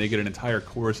later on, they get an entire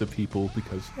chorus of people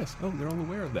because they're all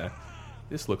aware of that.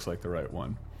 This looks like the right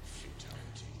one.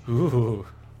 Ooh.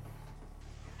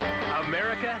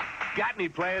 America, got any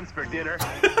plans for dinner?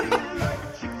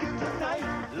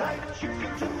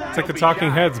 It's like the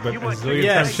Talking Heads, but a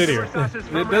zillion times shittier.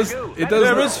 It does.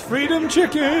 There is freedom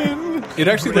chicken. It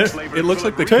actually looks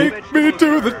like the Take me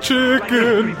to the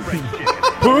chicken.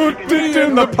 Put it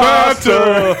in the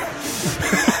potter.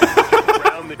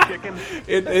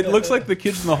 It looks like the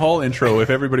Kids in the Hall intro if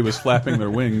everybody was flapping their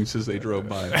wings as they drove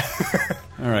by.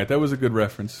 All right, that was a good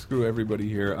reference. Screw everybody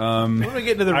here. When we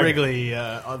get into the Wrigley, we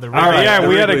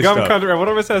had a gum country. One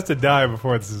of us has to die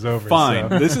before this is over. Fine.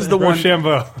 So. This is the one.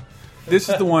 Rochambeau. This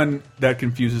is the one that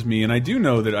confuses me, and I do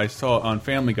know that I saw on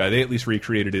Family Guy, they at least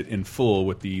recreated it in full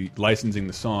with the licensing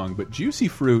the song, but Juicy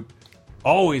Fruit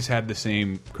always had the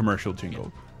same commercial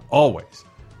jingle. Always.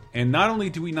 And not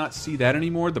only do we not see that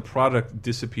anymore, the product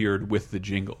disappeared with the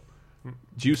jingle.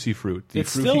 Juicy Fruit.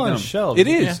 It's still on shelves. It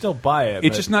You is. can still buy it.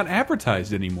 It's just not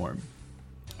advertised anymore.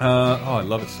 I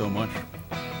love it so much.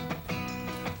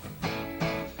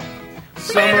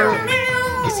 Summer.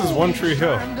 This is One Tree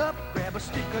Hill. Grab a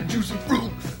stick of juicy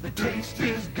fruit. The taste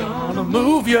is gonna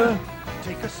move ya.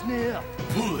 Take a sniff.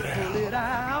 Pull it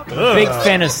out. Big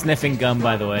fan of sniffing gum,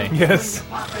 by the way. Yes.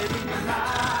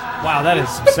 Wow, that is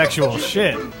some sexual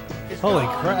shit. Holy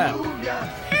crap.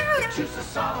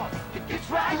 It gets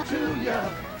right to ya.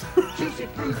 Juicy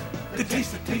fruit. The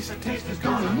taste is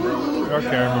gonna move. Okay,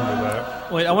 I remember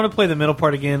that. Wait, I want to play the middle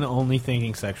part again, only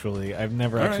thinking sexually. I've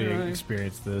never actually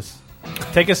experienced this.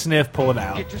 Take a sniff, pull it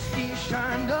out. Get your ski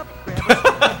shined up.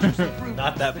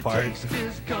 Not that part. The taste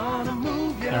is gonna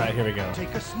move ya. All right, here we go.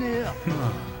 Take a sniff.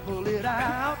 Pull it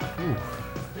out.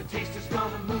 The taste is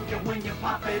gonna move you when you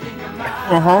pop it in your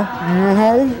mouth.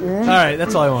 All right,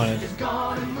 that's all I wanted. It's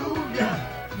gonna move ya.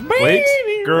 Wait,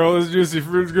 girl, this juicy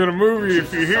fruit's gonna move you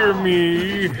if you hear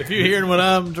me. If you're hearing what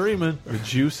I'm dreaming. The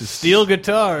juice is Steel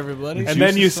guitar, everybody. And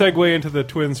then you segue into the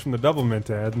twins from the Double Mint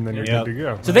ad, and then you're good to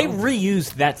go. So they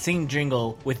reused that same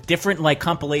jingle with different like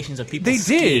compilations of people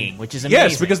skiing, which is amazing.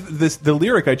 Yes, because the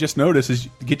lyric I just noticed is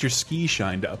get your ski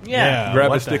shined up. Yeah. Grab a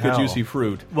what stick the of hell? juicy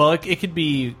fruit. Well, it could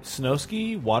be snow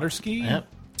ski, water ski. Yep.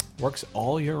 Works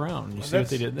all year round. You see what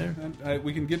they did there?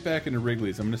 We can get back into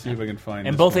Wrigley's. I'm going to see if I can find.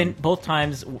 And this both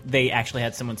times they actually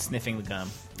had someone sniffing the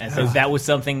gum, as if that was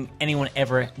something anyone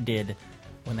ever did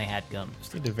when they had gum.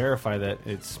 Just need to verify that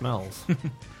it smells. This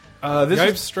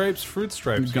Guipe is Stripes Fruit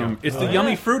Stripes gum. It's the yeah.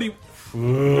 yummy fruity.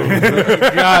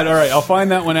 God, all right, I'll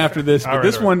find that one after this. But All right,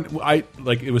 this all right.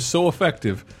 one, it was so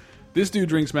effective. This dude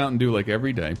drinks Mountain Dew like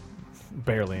every day.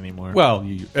 Barely anymore. Well,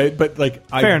 but like,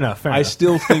 Fair enough. I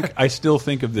still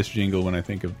think of this jingle when I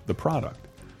think of the product.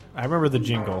 I remember the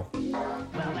jingle.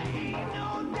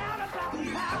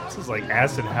 This is like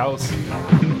Acid House.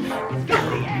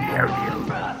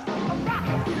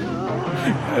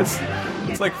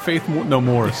 It's like Faith No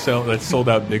More that's sold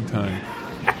out big time.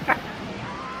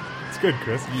 It's good,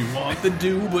 Chris. You want the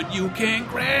dew, but you can't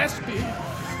grasp it.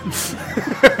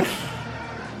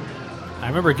 I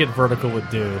remember Get Vertical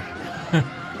with Dew.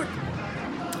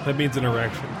 That means an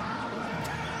erection.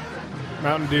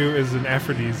 Mountain Dew is an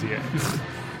aphrodisiac.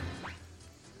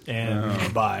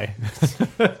 And bye.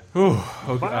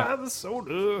 Okay, Buy the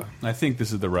soda. I think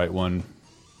this is the right one.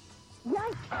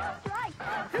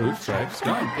 Fruit stripes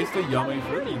gum. It's the yummy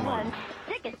fruity one.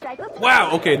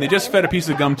 Wow. Okay, and they just fed a piece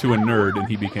of gum to a nerd, and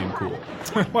he became cool.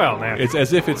 Well, man. It's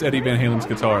as if it's Eddie Van Halen's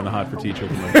guitar in the Hot for Teacher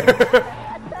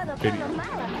video.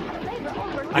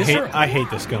 I hate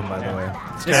this gum, by the way.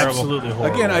 It's absolutely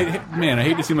horrible. Again, I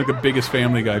hate to seem like the biggest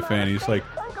Family Guy fan. He's like,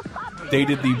 they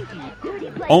did the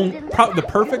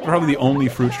perfect, probably the only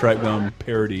Fruit Stripe gum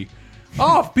parody.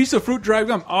 Oh, piece of fruit stripe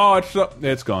gum. Oh,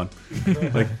 it's gone.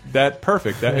 Like that,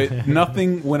 perfect.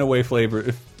 Nothing went away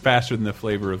faster than the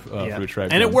flavor of Fruit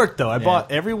Stripe. And gum. it worked though.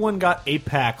 Everyone got a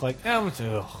pack. Like, Did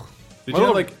you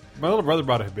know, like my little brother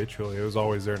bought it habitually. It was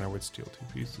always there, and I would steal 2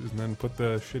 pieces and then put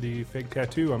the shitty fake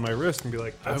tattoo on my wrist and be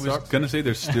like, I that was sucks. gonna say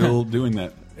they're still doing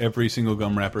that. every single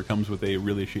gum wrapper comes with a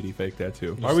really shitty fake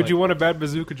tattoo. Why would you want a bad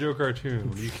Bazooka Joe cartoon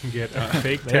when you can get a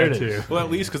fake There it tattoo? is. Well,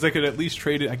 at least because I could at least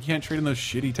trade it. I can't trade in those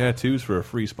shitty tattoos for a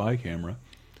free spy camera.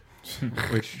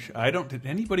 Which I don't. Did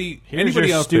anybody? Here's anybody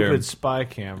your out stupid there? spy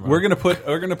camera. We're gonna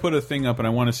put a thing up, and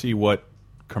I want to see what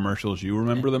commercials you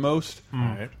remember the most.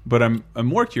 Alright. But I'm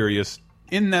more curious.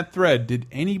 In that thread, did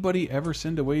anybody ever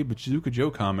send away Bazooka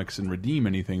Joe comics and redeem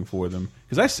anything for them?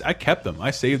 Because I kept them,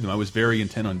 I saved them. I was very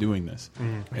intent on doing this,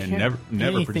 and never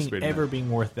anything participated. ever in that.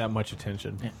 being worth that much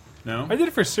attention. Yeah. No, I did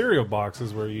it for cereal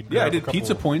boxes where you. I did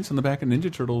pizza points on the back of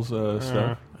Ninja Turtles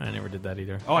stuff. I never did that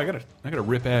either. Oh, I got a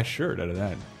rip ass shirt out of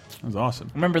that. That was awesome.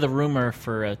 Remember the rumor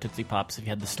for Tootsie Pops if you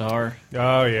had the star?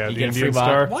 Oh yeah, You the get a free Indian box.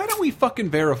 star. Why don't we fucking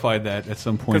verify that at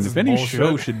some point? 'Cause If it's any bullshit.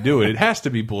 show should do it, it has to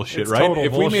be bullshit, It's right? total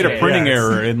If we made a bullshit. printing Yeah,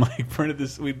 error and like printed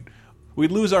this, we'd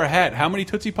lose our hat. How many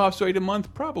Tootsie Pops do I eat a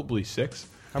month? Probably 6.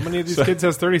 How many of these kids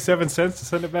has 37 cents to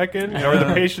send it back in? Or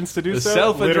the patience to do The so?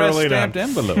 self-addressed Literally stamped none.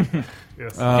 envelope.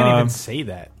 Yes. I can't even say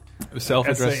that.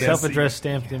 Self-addressed Self-addressed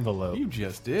stamped envelope. You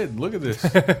just did. Look at this.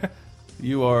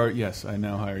 You are, yes, I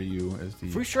now hire you as the...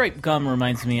 Fruit stripe gum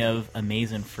reminds me of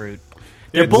Amazing Fruit.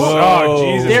 They're both- Oh,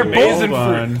 Jesus. They're Amazing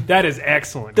both- fruit. That is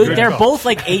excellent. They're, Good they're call. both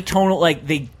like atonal. Like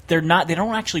they don't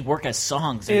actually work as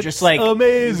songs. They're It's just like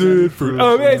amazing fruit.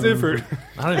 Amazing fruit.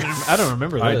 I don't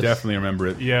remember this. I definitely remember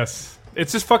it. Yes.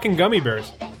 It's just fucking gummy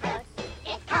bears.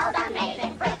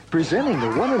 Presenting the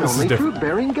one and This is only different.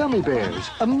 fruit-bearing gummy bears,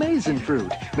 Amazing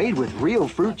Fruit. Made with real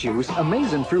fruit juice,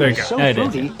 Amazing Fruit There you is go. so Yeah, it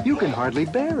is, fruity you can hardly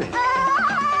bear it.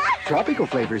 Tropical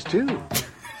flavors too.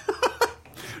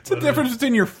 It's the difference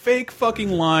between your fake fucking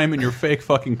lime and your fake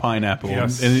fucking pineapple.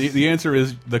 Yes. And the answer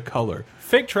is the color.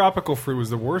 Fake tropical fruit was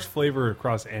the worst flavor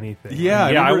across anything. Yeah, I I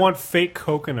remember- want fake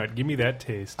coconut. Give me that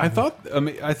taste. I thought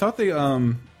they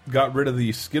got rid of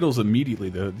the Skittles immediately.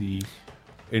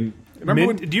 And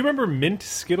remember Mint, do you remember mint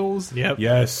Skittles? Yep.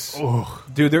 Yes. Oh,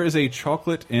 Dude, there is a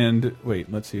chocolate and... Wait,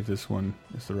 let's see if this one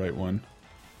is the right one.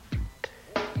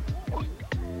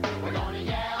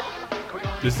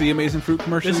 This is the Amazing Fruit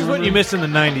commercial? This is what you missed in the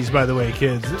 90s, by the way,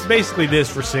 kids. It's basically this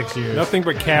for 6 years. nothing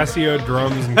but Casio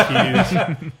drums and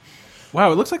keys.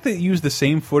 Wow, it looks like they used the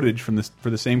same footage from for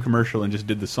the same commercial and just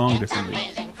did the song differently.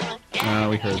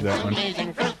 We heard that one.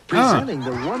 Presenting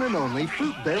the one and only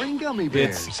fruit-bearing gummy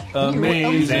bears. It's New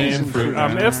Amazing Fruit.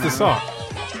 That's the song.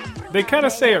 They kind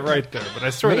of say it right there, but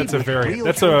I swear Made that's a with variant. real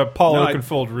That's a Paul No, I-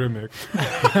 Oakenfold remix.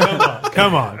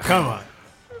 Come on.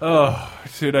 Oh,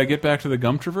 should I get back to the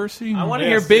Gumtroversy? I want to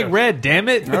Yes, hear Big yes. Red, damn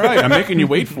it. All right, I'm making you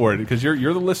wait for it because you're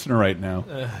the listener right now.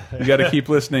 You got to keep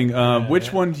listening.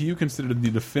 Which one do you consider the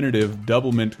definitive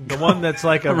double mint? The one that's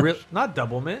like a real... Not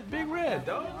double mint, Big Red,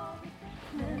 dog.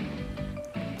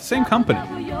 Same company.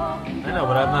 I know,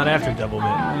 but I'm not after double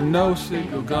mint. No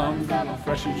single gum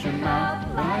fresh as your mouth.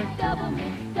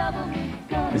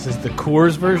 This is the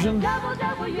Coors version? Well,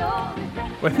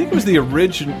 I think it was the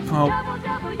original. Oh,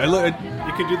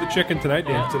 You could do the Chicken Tonight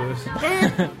dance to this.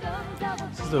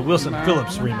 This is the Wilson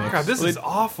Phillips remix. God, this is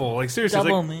awful. Like seriously,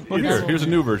 Double like, mint. well, here's a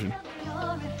new version.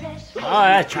 oh,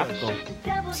 that's tropical.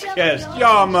 Yes,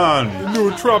 yeah, man.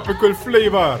 new tropical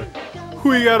flavor.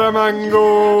 We got a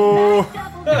mango.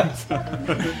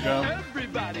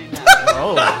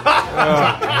 Oh,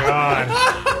 God.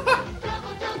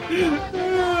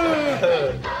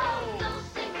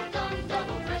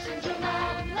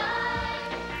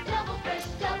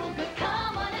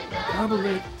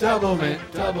 Double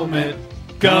mint,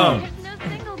 gum.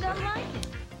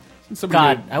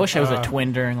 God, I wish I was a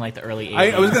twin during like the early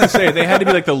 80s. I was gonna say they had to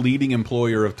be like the leading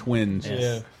employer of twins.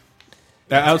 Yes.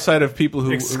 Outside of people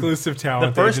who Exclusive the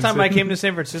talent. first time I agency. came to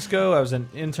San Francisco, I was an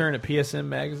intern at PSM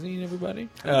Magazine, everybody,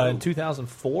 in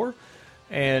 2004.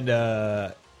 And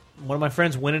one of my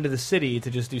friends went into the city to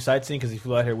just do sightseeing because he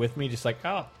flew out here with me, just like,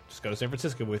 oh, just go to San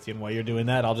Francisco with you. And while you're doing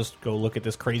that, I'll just go look at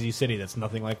this crazy city that's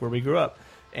nothing like where we grew up.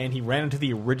 And he ran into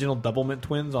the original Double Mint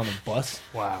twins on the bus.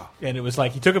 Wow. And it was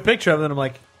like, he took a picture of them, and I'm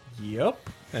like, yep.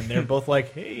 And they're both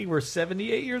like, hey, we're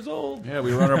 78 years old. Yeah,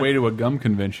 we were on our way to a gum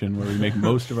convention where we make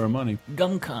most of our money.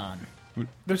 GumCon.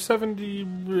 They're 70.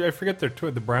 I forget their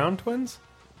the Brown twins.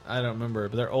 I don't remember,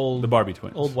 but they're old. The Barbie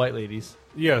twins. Old white ladies.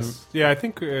 Yes. Yeah, I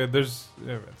think there's.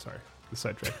 Sorry, the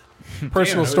sidetrack.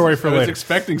 Personal Damn, story for I was later.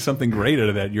 expecting something great out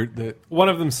of that. One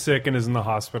of them's sick and is in the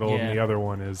hospital, Yeah. and the other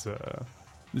one is.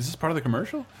 Is this part of the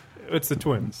commercial? It's the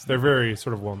twins. They're very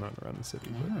sort of well known around the city.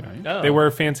 But, Right. Oh. They wear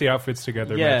fancy outfits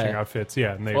together, Yeah. matching outfits.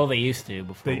 Yeah, and they. Well, they used to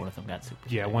before They- one of them got super.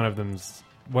 yeah, one of them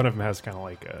has kind of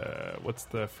like what's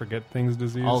the forget things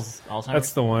disease? Alzheimer's?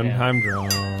 That's the one. Yeah. I'm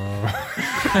drunk.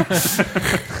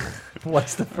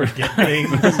 What's the forget thing?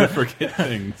 I forget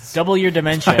things. Double your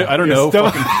dementia. I don't know.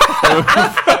 Double-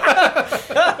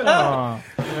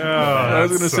 I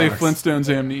was going to say Flintstones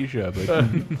Amnesia, but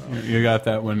you got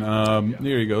that one.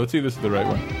 Here you go. Let's see if this is the right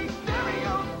one.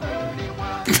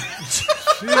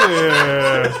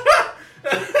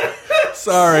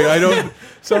 Sorry, I don't.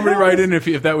 Somebody write in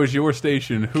if that was your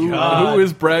station. Who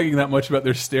is bragging that much about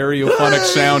their stereophonic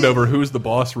sound over Who's the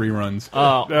Boss reruns?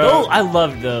 I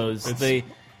loved those.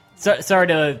 Sorry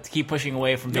to keep pushing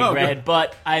away from Big Red,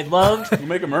 but I loved. You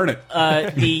make them earn it.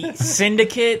 The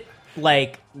Syndicate,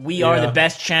 like We Are the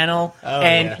Best channel,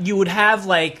 you would have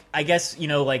like I guess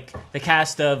like the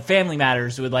cast of Family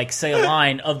Matters would like say a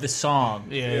line of the song.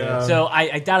 So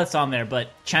I doubt it's on there, but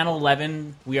Channel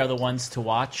 11, We Are the Ones to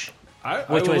Watch.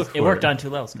 It worked on 2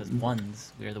 levels because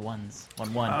ones. We are the ones.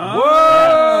 1-1. What?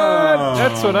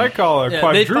 That's what I call a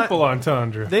quadruple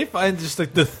entendre. They find just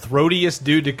like the throatiest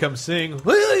dude to come sing.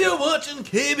 Well, you're watching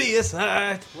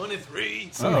KBSI 23.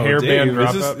 Some hairband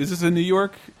drop up. Is this a New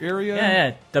York area?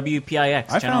 Yeah. WPIX.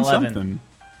 I Channel found 11. something.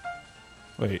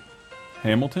 Wait,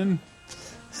 Hamilton?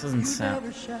 This doesn't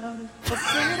sound.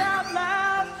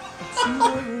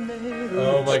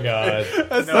 Oh my god,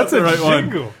 that's a right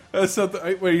jingle. One. That's not the,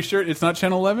 wait, are you sure it's not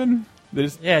Channel 11?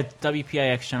 Yeah,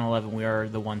 WPIX Channel 11. We are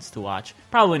the ones to watch.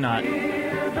 Probably not.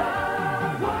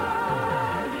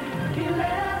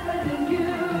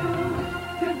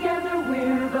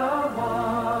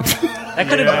 That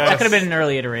could have been an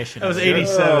early iteration. That was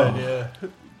 87. Yeah.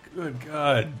 Good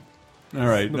God. All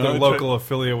right. The local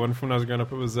affiliate one from when I was growing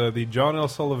up, it was the John L.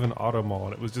 Sullivan Auto Mall,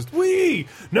 and it was just, we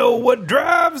know what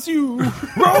drives you,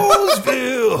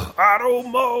 Roseville Auto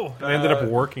Mall. I ended up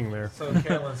working there. So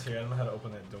Carolyn's here. I don't know how to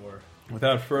open that door.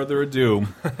 Without further ado.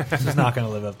 This is not going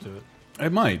to live up to it.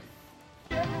 It might.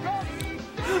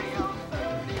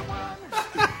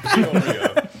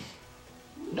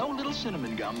 No little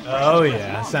cinnamon gum. Oh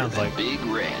yeah, sounds like Big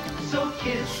Red. So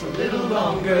kiss a little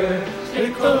longer,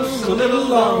 stay close a little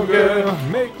longer,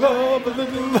 make love a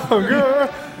little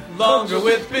longer, longer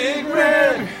with Big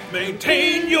Red.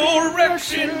 Maintain your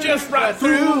erection just right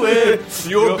through it.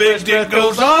 Your big dick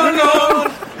goes on and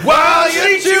on while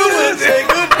you're chewing. Say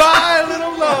goodbye a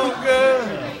little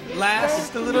longer,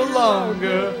 last a little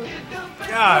longer.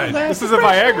 God, this is a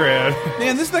Viagra ad.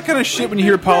 Man, this is that kind of shit when you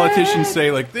hear politicians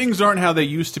say, like, things aren't how they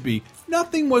used to be.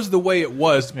 Nothing was the way it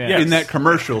was in that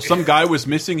commercial. Some guy was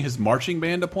missing his marching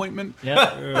band appointment. Like,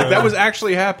 that was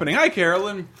actually happening. Hi,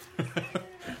 Carolyn.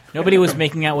 Nobody was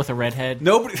making out with a redhead.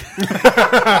 Nobody.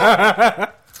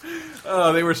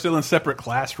 Oh, they were still in separate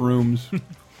classrooms.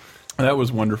 That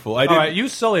was wonderful. All right, you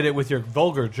sullied it with your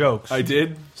vulgar jokes. I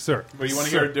did? Sir. But you want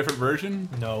to hear a different version?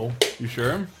 No. You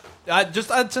sure?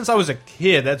 Since I was a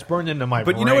kid, that's burned into my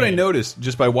brain. But you know what I noticed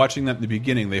just by watching that in the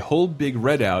beginning? They hold Big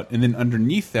Red out, and then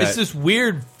underneath that, it's this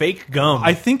weird fake gum.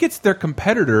 I think it's their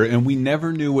competitor, and we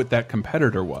never knew what that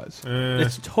competitor was.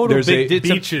 It's total There's big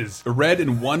beaches. A red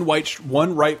and one white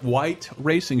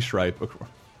racing stripe,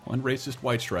 one racist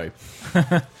white stripe.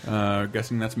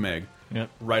 Guessing that's Meg.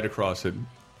 Yep. Right across it.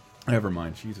 Never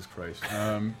mind. Jesus Christ.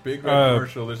 Big Red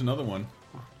commercial. There's another one.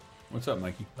 What's up,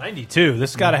 Mikey? 92.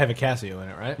 This has got to have a Casio in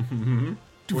it, right?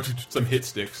 Or some hit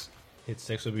sticks. Hit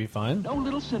sticks would be fine. No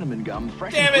little cinnamon gum.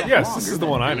 Fresh Damn it! Yes, this is the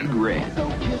one I know. Big Red.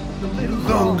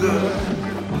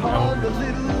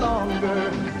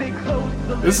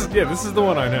 This is the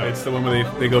one I know. It's the one where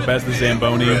they go past the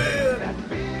Zamboni.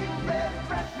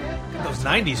 Those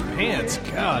 90s pants,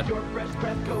 God.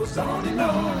 Goes on and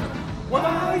on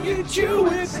while you chew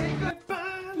it.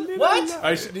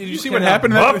 What? Did you see what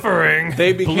happened? Buffering.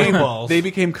 They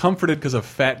became comforted because a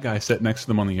fat guy sat next to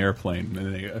them on the airplane.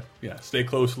 And they, stay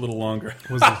close a little longer.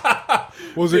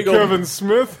 Was it Kevin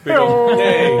Smith?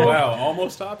 Hey, wow,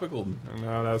 almost topical.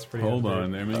 No, that's pretty. Hold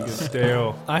on, there we go.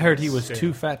 Stale. I heard he was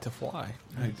too fat to fly.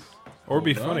 Or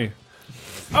be funny.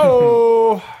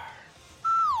 Oh,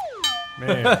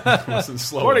 man! Wasn't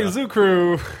slow Morning, enough. Zoo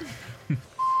Crew.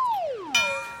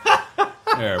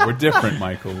 There, we're different,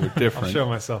 Michael. We're different. I'll show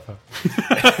myself up.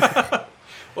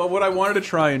 Well, what I wanted to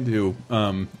try and do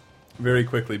very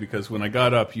quickly, because when I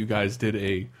got up, you guys did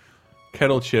a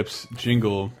Kettle Chips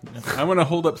jingle. I want to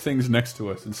hold up things next to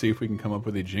us and see if we can come up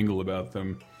with a jingle about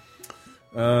them.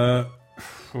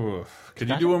 Could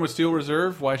you do one with Steel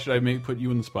Reserve? Why should I put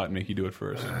you in the spot and make you do it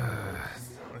first?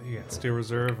 You got Steel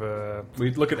Reserve.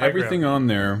 We look at everything on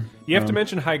there. You have to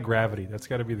mention High Gravity. That's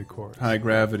got to be the chorus. High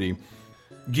Gravity.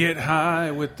 Get high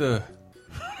with the...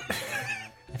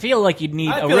 I feel like you'd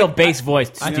need a real bass voice.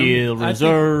 Steel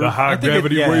Reserve. The High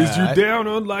Gravity weighs you down,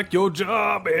 unlike your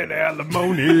job in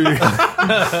alimony.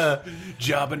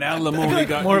 Job in alimony.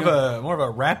 Got more of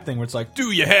a rap thing where it's like, do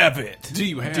you have it? Do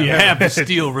you have the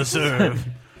Steel Reserve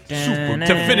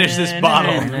to finish this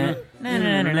bottle?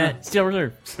 Nah. Still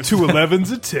reserved. 2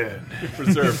 11s a 10.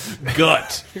 Reserve.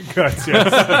 Gut. Guts,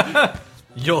 yes.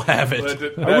 You'll have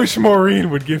it. I wish Maureen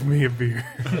would give me a beer.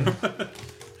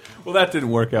 Well, that didn't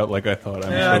work out like I thought.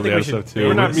 I'm Yeah, I sure think the we other should- stuff too.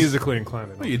 We're not musically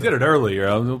inclined. Well, you did it earlier.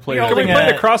 I'll play it. Can we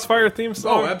play the Crossfire theme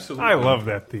song? Oh, absolutely. I love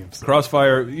that theme song.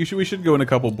 Crossfire. We should go in a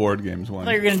couple board games. I One.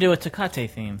 thought you were going to do a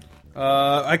Tecate theme.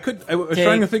 I was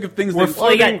trying to think of things We're they,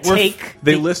 Well, you got take.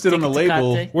 they listed on the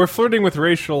label. Tecate. We're flirting with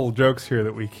racial jokes here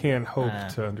that we can't hope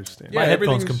to understand. My headphones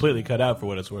everything's- completely cut out for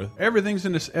what it's worth. Everything's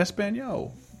in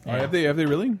Espanol. Yeah. Have they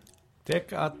really?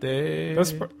 Tecate.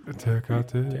 That's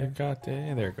Tecate.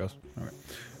 Tecate. There it goes.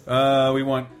 We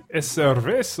want Es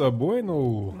cerveza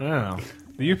bueno. Yeah.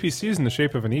 The UPC is in the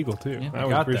shape of an eagle too. I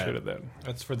always got appreciated that.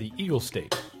 That's for the Eagle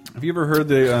State. Have you ever heard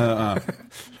the?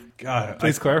 God,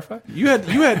 Please clarify. You had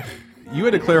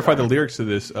to clarify the lyrics to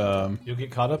this. You'll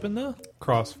get caught up in the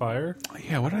Crossfire.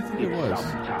 Yeah, what did I think it was?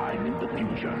 Sometime in the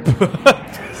future.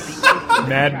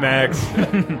 Mad Max.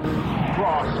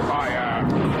 Crossfire.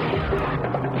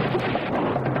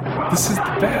 This is the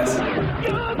best.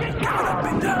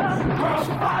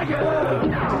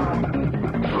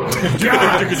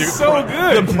 God, so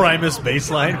good. the Primus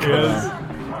bassline.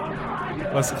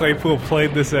 Yes. Les Claypool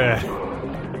played this ad.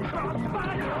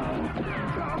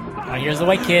 Oh, here's the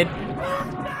white kid.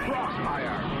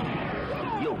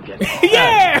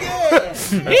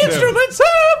 Instruments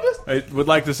up. I would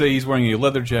like to say he's wearing a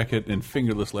leather jacket and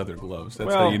fingerless leather gloves.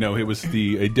 That's how Well- you know it was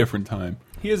a different time.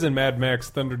 He is in Mad Max,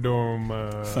 Thunderdome,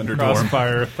 Thunderdome.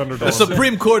 Crossfire, Thunderdome. The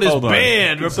Supreme Court is Hold on.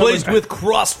 banned, replaced with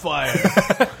Crossfire.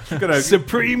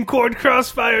 Supreme Court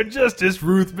Crossfire Justice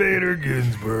Ruth Bader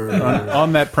Ginsburg.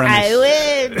 On that premise.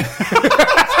 win.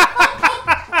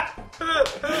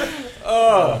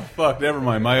 Oh, fuck, never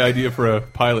mind. My idea for a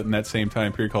pilot in that same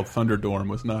time period called Thunderdorm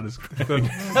was not as good.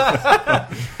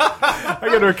 I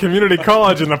go to a community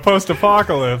college in the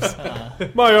post-apocalypse.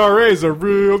 My RA's a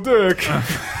real dick.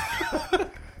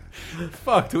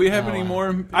 Fuck, do we have any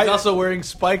more? He's also wearing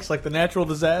spikes like the natural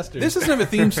disaster. This doesn't have a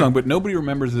theme song, but nobody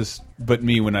remembers this but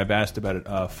me when I've asked about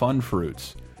it. Fun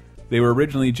Fruits. They were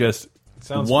originally just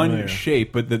Sounds one familiar.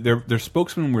 shape, but their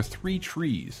spokesmen were 3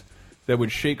 trees that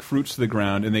would shake fruits to the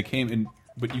ground, and they came in.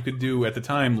 But you could do, at the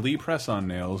time, Lee press-on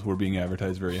nails were being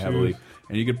advertised very heavily,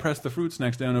 and you could press the fruit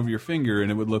snacks down over your finger,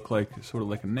 and it would look like sort of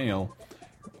like a nail,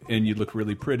 and you'd look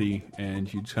really pretty,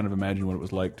 and you'd kind of imagine what it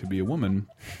was like to be a woman.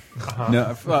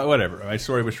 No, whatever. My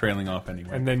story was trailing off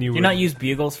anyway. And then you Do you not use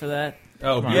bugles for that?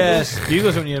 Oh, Bugles. yes,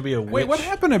 Bugles when you to be a witch. Wait, what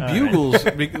happened to Bugles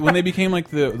when they became like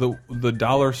the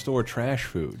dollar store trash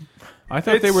food? I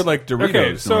thought they were like Doritos.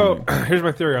 Okay, so normally. here's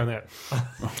my theory on that.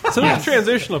 So there's a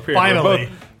transitional period. where Finally.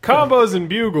 both combos and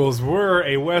bugles were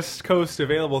a West Coast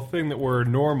available thing that were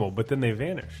normal, but then they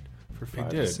vanished for 5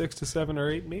 to did. 6 to 7 or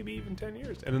 8, maybe even 10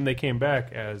 years, and then they came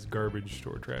back as garbage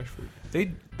store trash food.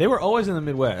 They were always in the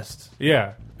Midwest.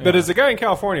 Yeah. But as a guy in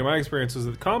California, my experience was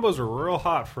that combos were real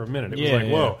hot for a minute. It was Yeah, like,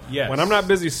 yeah. whoa, Yes. when I'm not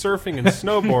busy surfing and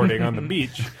snowboarding on the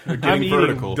beach, I'm eating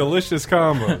vertical. delicious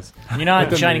combos. You're not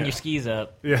then shining they- your skis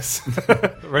up. Yes.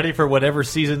 Ready for whatever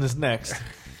season is next.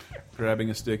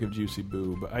 grabbing a stick of juicy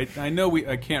boob. I know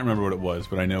I can't remember what it was,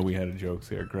 but I know we had a joke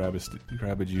there. Grab a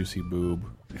juicy boob.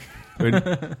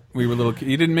 When we were little.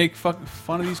 You didn't make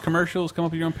fun of these commercials. Come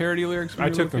up with your own parody lyrics. When I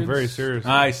you were took them little very kids? seriously.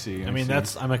 I see. I mean,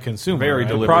 I'm a consumer. Very right?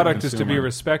 The deliberate product is to be consumer.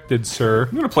 respected, sir.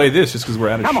 I'm gonna play this just because we're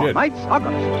out of Come shit. on, mates. I've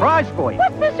got a surprise for you.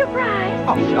 What's the surprise?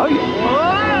 I'll show you.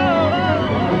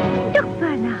 Look,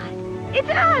 Bernard. It's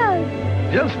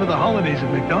us. Just for the holidays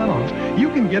at McDonald's, you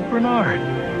can get Bernard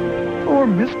or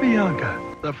Miss Bianca,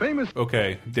 the famous.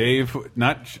 Okay, Dave.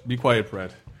 Be quiet,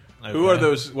 Brett. Who are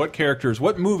those? What characters?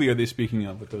 What movie are they speaking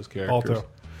of with those characters?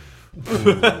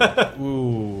 Balto.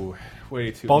 Ooh, way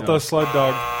too. Balto no. Sled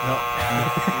Dog.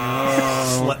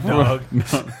 Slut dog.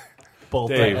 No. Bolt.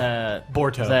 Dave.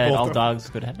 Borto. Is that Bolto. all dogs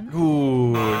go to heaven?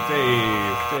 Ooh,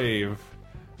 Dave.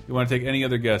 You want to take any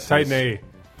other guesses? Titan A.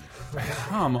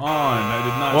 Come on, I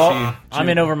did not Well, see. I'm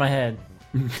in over my head.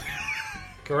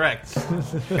 Correct.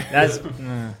 That's.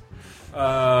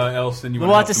 Elson, you We'll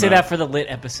want have to say that for the lit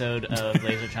episode of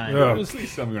Laser Time.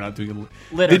 Please tell me we're not doing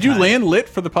Lit Did you time. land lit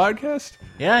for the podcast?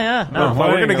 Yeah. No, Oh, well,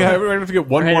 we're gonna have to get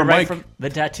one We're more headed right mic. from the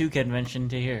tattoo convention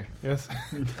to here. Yes.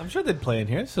 I'm sure they'd play in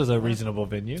here. This is a reasonable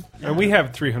venue. And we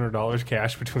have $300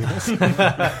 cash between us.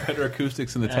 Better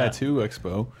acoustics in the tattoo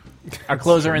expo. Our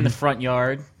clothes are in the front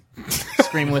yard,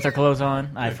 screaming with our clothes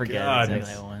on. I forget God.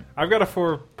 exactly how it went. I've got a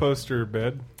 4-poster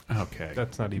bed. Okay,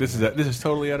 That's not even. this is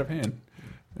totally out of hand.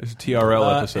 It's a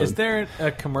TRL episode. Is there a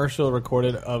commercial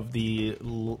recorded of the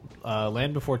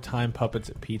Land Before Time puppets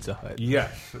at Pizza Hut?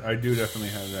 Yes, I do definitely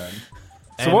have that.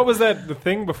 So what was that? The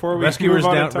thing before we Rescuers move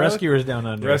on Down- to Tyler? Rescuers Down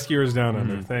Under. Rescuers Down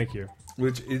Under. Thank you.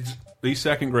 Which is the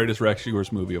second greatest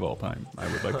Rescuers movie of all time.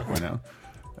 I would like to point out.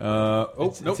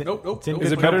 Nope.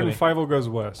 Is it better than Fievel Goes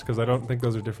West? Because I don't think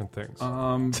those are different things.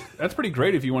 That's pretty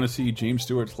great if you want to see James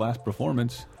Stewart's last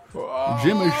performance.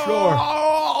 Jimmy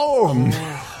Shore.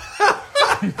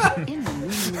 In the new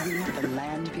movie, The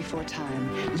Land Before Time,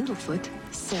 Littlefoot,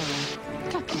 Sarah,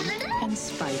 Tucky, and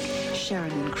Spike share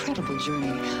an incredible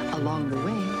journey. Along the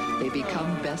way, they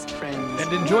become best friends.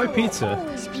 And enjoy pizza.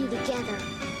 Always be together.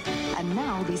 And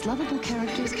now these lovable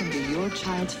characters can be your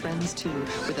child's friends too.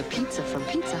 With a pizza from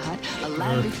Pizza Hut, a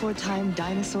Land Before Time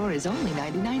dinosaur is only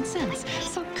 99 cents.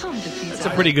 So come to Pizza Hut. That's a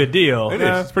pretty good deal. It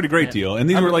is. It's a pretty great deal. And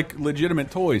these were like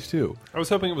legitimate toys too. I was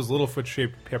hoping it was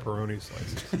Littlefoot-shaped pepperoni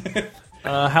slices.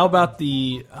 How about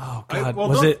the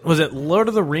was it Lord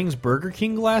of the Rings Burger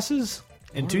King glasses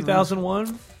in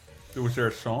 2001? Was there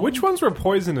a song? Which ones were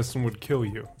poisonous and would kill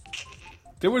you?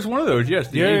 There was one of those, yes.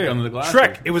 The ink on the glasses.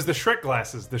 Shrek. It was the Shrek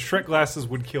glasses. The Shrek glasses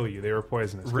would kill you. They were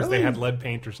poisonous because they Really? had lead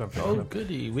paint or something. Oh,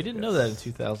 goody! We didn't know that in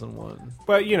 2001.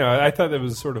 But I thought that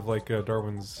was sort of like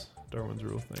Darwin's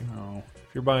rule thing. Oh.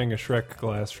 If you're buying a Shrek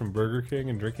glass from Burger King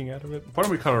and drinking out of it, Why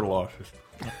don't we cut our losses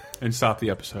and stop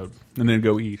the episode and then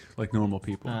go eat like normal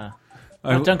people?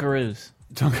 Dunkaroos.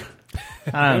 I don't know.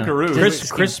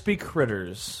 Dunkaroos. Crispy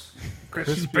critters.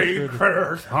 Crispy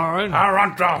critters.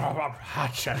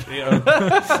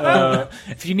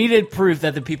 If you needed proof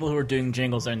that the people who were doing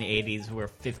jingles in the 80s were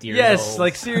 50 years old. Yes,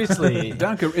 like seriously. Is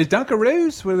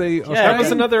Dunkaroos? Were they? that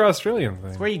was another Australian thing.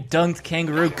 It's where you dunked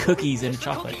kangaroo cookies in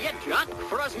chocolate. Get drunk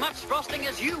for as much frosting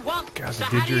as you want. God, So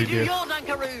the how do you do didgeridoo. your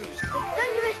Dunkaroos?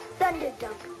 Thunderous thunder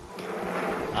dunk.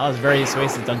 I was very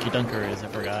persuasive Dunkaroos, I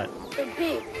forgot. The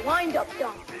big wind-up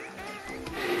dunk.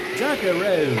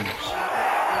 Dunkaroos.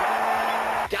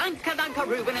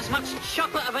 Dunkaroo in as much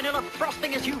chocolate or vanilla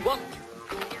frosting as you want.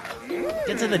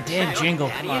 Get to the damn jingle,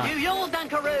 How come do you on. do your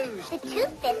Dunkaroos? The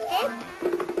two-fisted.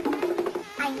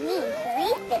 I mean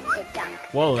three-fisted dunk.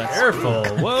 Whoa, that's Careful!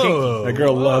 Whoa! That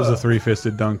girl loves a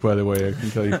three-fisted dunk, by the way. I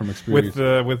can tell you from experience.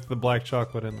 with the black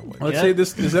chocolate and the white. Let's say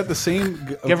this is that the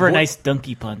same? Give her a nice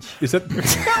donkey punch. Is that?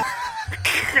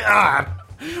 God!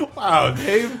 Wow,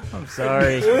 Dave. I'm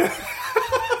sorry.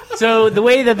 So the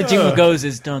way that the jingle goes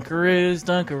is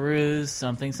Dunkaroos,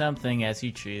 something, something, as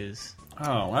you choose.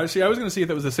 Oh, I see. I was going to see if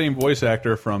that was the same voice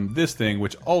actor from this thing,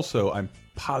 which also I'm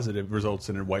positive results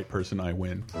in a white person. I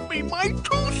win. Me my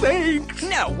toothache.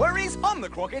 No worries, I'm the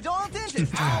crocodile dentist.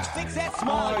 Fix that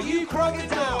smile, you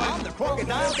crocodile. I'm the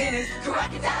crocodile dentist.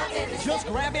 Crocodile dentist. Just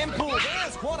grab and pull.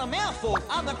 There's quite a mouthful.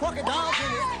 I'm the crocodile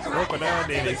dentist. Crocodile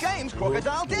dentist. The game's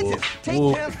crocodile dentist.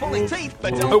 Take turns pulling teeth,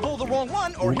 but don't pull the wrong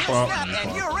one or you'll snap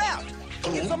and you're out.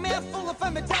 It's a mouthful of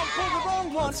fun, but don't pull the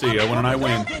wrong one. See, I win and I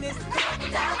win.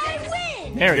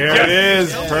 There we There go. it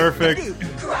is. Perfect.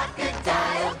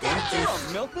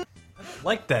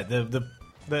 Like that.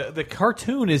 The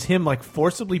cartoon is him like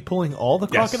forcibly pulling all the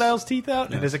crocodile's teeth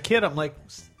out, and as a kid, I'm like,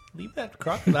 leave that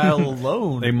crocodile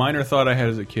alone. A minor thought I had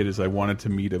as a kid is I wanted to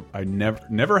meet I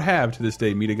never have to this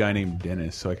day meet a guy named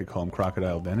Dennis, so I could call him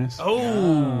Crocodile Dennis. Oh,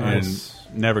 and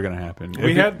never gonna happen.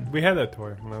 We had that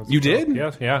toy when I was. You did?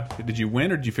 Yes, yeah. Did you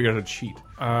win, or did you figure out how to cheat?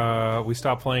 We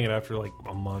stopped playing it after like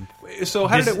a month. So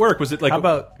how did it work? Was it like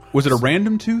about was it a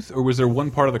random tooth, or was there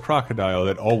one part of the crocodile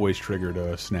that always triggered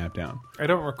a snap down? I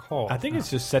don't recall. I think it's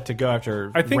just set to go after.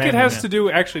 I think it random- has to do.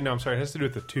 Actually, no. I'm sorry. It has to do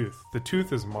with the tooth. The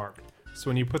tooth is marked. So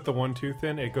when you put the one tooth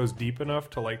in, it goes deep enough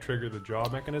to like trigger the jaw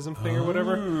mechanism thing or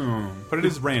whatever. But it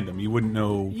is random. You wouldn't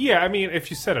know. Yeah, I mean, if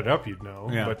you set it up, you'd know.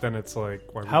 Yeah. But then it's like,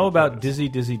 why would How you about do this? Dizzy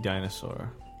Dizzy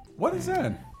Dinosaur? What is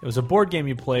that? It was a board game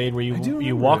you played where you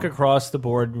remember walk it. across the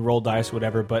board, roll dice,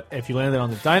 whatever. But if you landed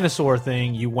on the dinosaur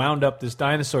thing, you wound up this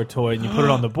dinosaur toy and you put it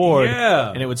on the board,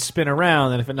 Yeah. and it would spin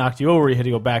around. And if it knocked you over, you had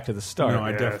to go back to the start. No,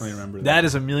 I definitely remember that. That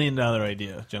is $1 million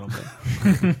idea, gentlemen.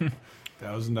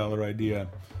 $1,000 idea.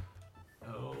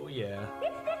 Oh yeah.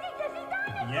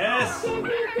 Yes.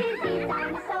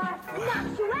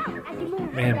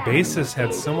 Man, Basis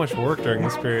had so much work during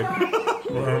this period.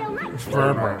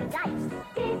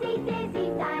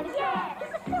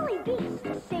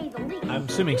 I'm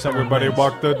assuming someone Everybody wins.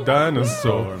 walk the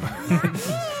dinosaur.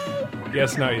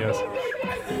 Yes, not yes.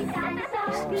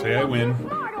 Say I win.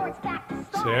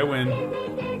 Say I win.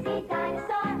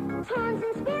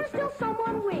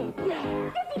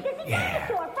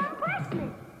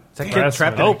 Is that kid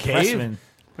trapped in a cave?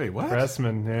 Wait, what?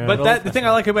 Pressman, yeah. But the thing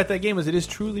I like about that game is it is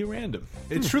truly random.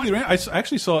 It's truly random. I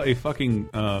actually saw a fucking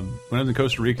when I was in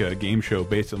Costa Rica, a game show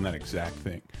based on that exact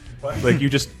thing. Like you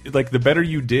just the better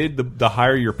you did, the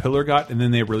higher your pillar got, and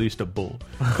then they released a bull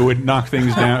who would knock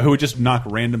things down, who would just knock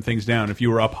random things down. If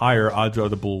you were up higher, odds are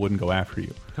the bull wouldn't go after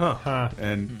you.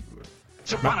 And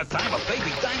Once upon a time, a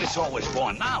baby dinosaur was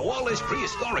born. Now all this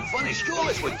prehistoric fun is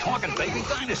yours with talking baby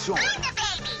dinosaur.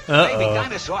 Baby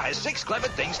dinosaur has 6 clever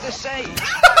things to say.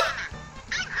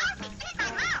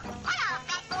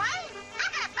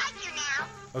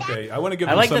 okay, I want to give.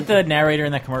 I like that the narrator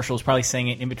in that commercial is probably saying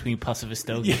it in between puffs of his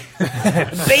stogie.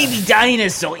 Baby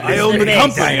dinosaur. I own the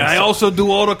company. I also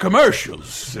do all the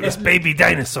commercials. This baby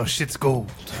dinosaur shit's gold.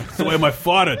 That's the way my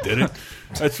father did it.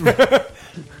 That's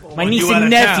my niece and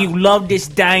nephew love this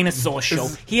dinosaur show.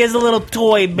 He has a little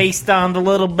toy based on the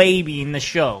little baby in the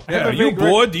show. Yeah, are you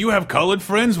bored? Do you have colored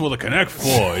friends? Well, the Connect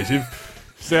 4 is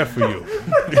there for you.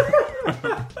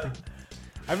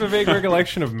 I have a vague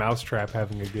recollection of Mousetrap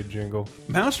having a good jingle.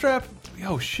 Mousetrap?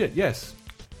 Oh, shit, yes.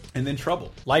 And then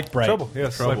Trouble. Light Bright. Trouble,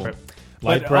 yes. Trouble.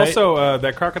 Light Bright. Also,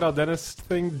 that Crocodile Dentist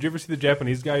thing, did you ever see the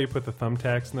Japanese guy who put the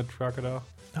thumbtacks in the crocodile?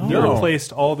 Oh. He No.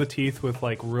 replaced all the teeth with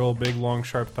like real big, long,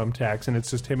 sharp thumbtacks, and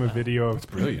it's just him a video of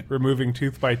removing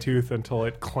tooth by tooth until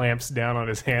it clamps down on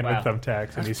his hand with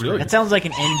thumbtacks. And he's That sounds like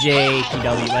an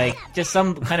NJPW, like just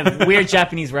some kind of weird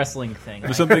Japanese wrestling thing.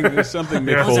 There's something Mick It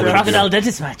was a Foley crocodile did.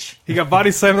 dentist match. He got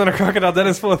body slammed on a crocodile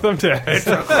dentist full of thumbtacks. It's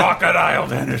a crocodile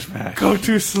dentist match. Go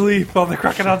to sleep on the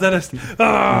crocodile dentist.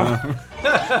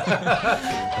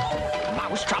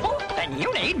 Mouse trouble? Then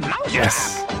you need Mouse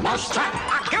Yes. Trap. Mouse Trap.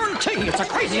 I guarantee it's the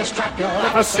craziest trap you'll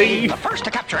ever see. The first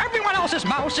to capture everyone else's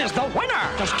mouse is the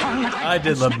winner. Just turn the I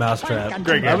did love Mousetrap.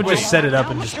 Great game. I would just set it up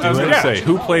and just do I was it. going to say,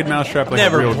 who played Mousetrap like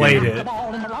Never a real played gamer? it.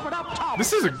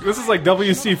 This is like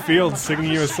W.C. Fields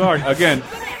singing you a song. Again,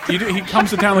 he comes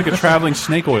to town like a traveling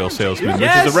snake oil salesman,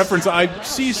 Yes! which is a reference I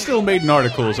see still made in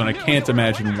articles, and I can't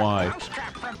imagine why.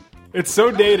 It's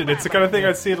so dated. It's the kind of thing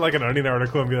I'd see in like an Onion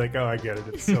article and be like, oh, I get it.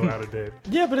 It's so out of date.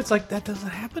 Yeah, but it's like that doesn't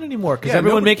happen anymore because Yeah,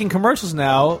 everyone nobody- making commercials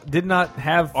now did not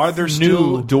have Are there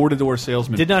still new door-to-door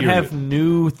salesmen? did not period? have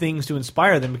new things to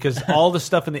inspire them because all the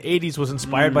stuff in the 80s was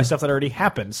inspired by stuff that already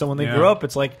happened. So when they Yeah. grew up,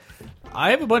 it's like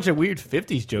I have a bunch of weird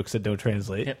 50s jokes that don't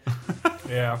translate. Yep.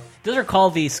 Yeah. Those are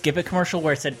called the Skip It commercial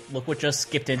where it said, look what just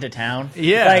skipped into town.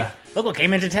 Yeah. Like, look what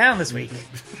came into town this week.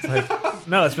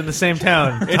 No, it's been the same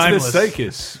town. It's Timeless. the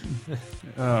circus.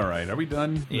 All right, are we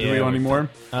done? Yeah, Do we want any more?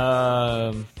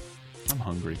 Um, I'm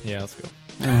hungry. yeah, let's go.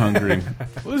 I'm hungry.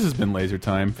 Well, this has been Laser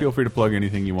Time. Feel free to plug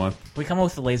anything you want. We come up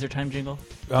with the laser time jingle?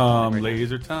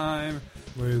 Laser Time.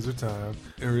 Laser time.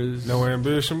 There is no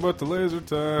ambition but the laser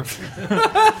time.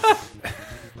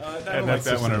 I don't like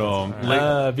that one at all.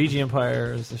 VG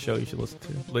Empire is the show you should listen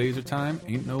to. Laser Time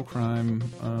ain't no crime.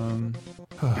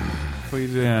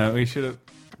 We should have.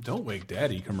 Don't Wake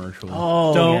Daddy commercial.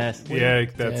 Oh, Don't yes. Yeah,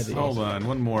 that's. Daddy. Hold on,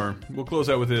 one more. We'll close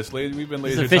out with this. We've been It's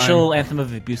Laser the official Time. anthem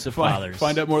of abusive fathers.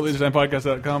 Find out more at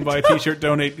lasertimepodcast.com. Buy a t-shirt,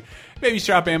 donate. Maybe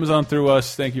shop Amazon through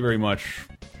us. Thank you very much.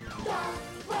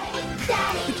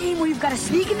 The game where you've got to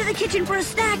sneak into the kitchen for a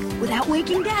snack without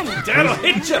waking Daddy. Dad'll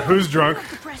hit you. Who's drunk?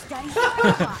 Press Daddy's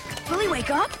clock. Will he wake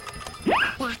up?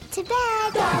 Back to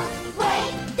bed. Don't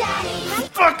wake Daddy.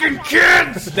 Fucking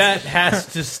kids! That has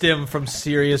to stem from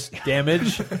serious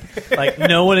damage. Like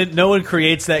no one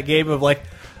creates that game of like,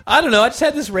 I don't know, I just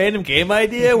had this random game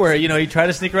idea where you try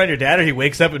to sneak around your dad or he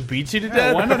wakes up and beats you to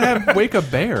death. Why not wake a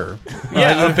bear?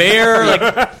 Yeah, a bear,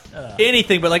 like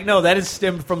anything, but like no, that is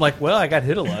stemmed from like, well, I got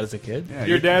hit a lot as a kid. Yeah,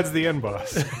 Your dad's the end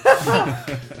boss.